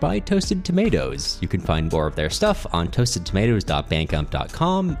March by Toasted Tomatoes. You can find more of their stuff on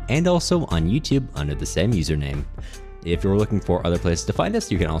toastedtomatoes.bandcamp.com and also on YouTube under the same username. If you're looking for other places to find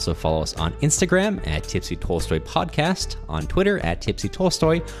us, you can also follow us on Instagram at Tipsy Tolstoy Podcast, on Twitter at Tipsy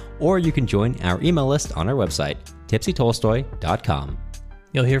Tolstoy, or you can join our email list on our website, tipsytolstoy.com.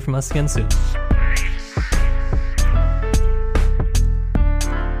 You'll hear from us again soon.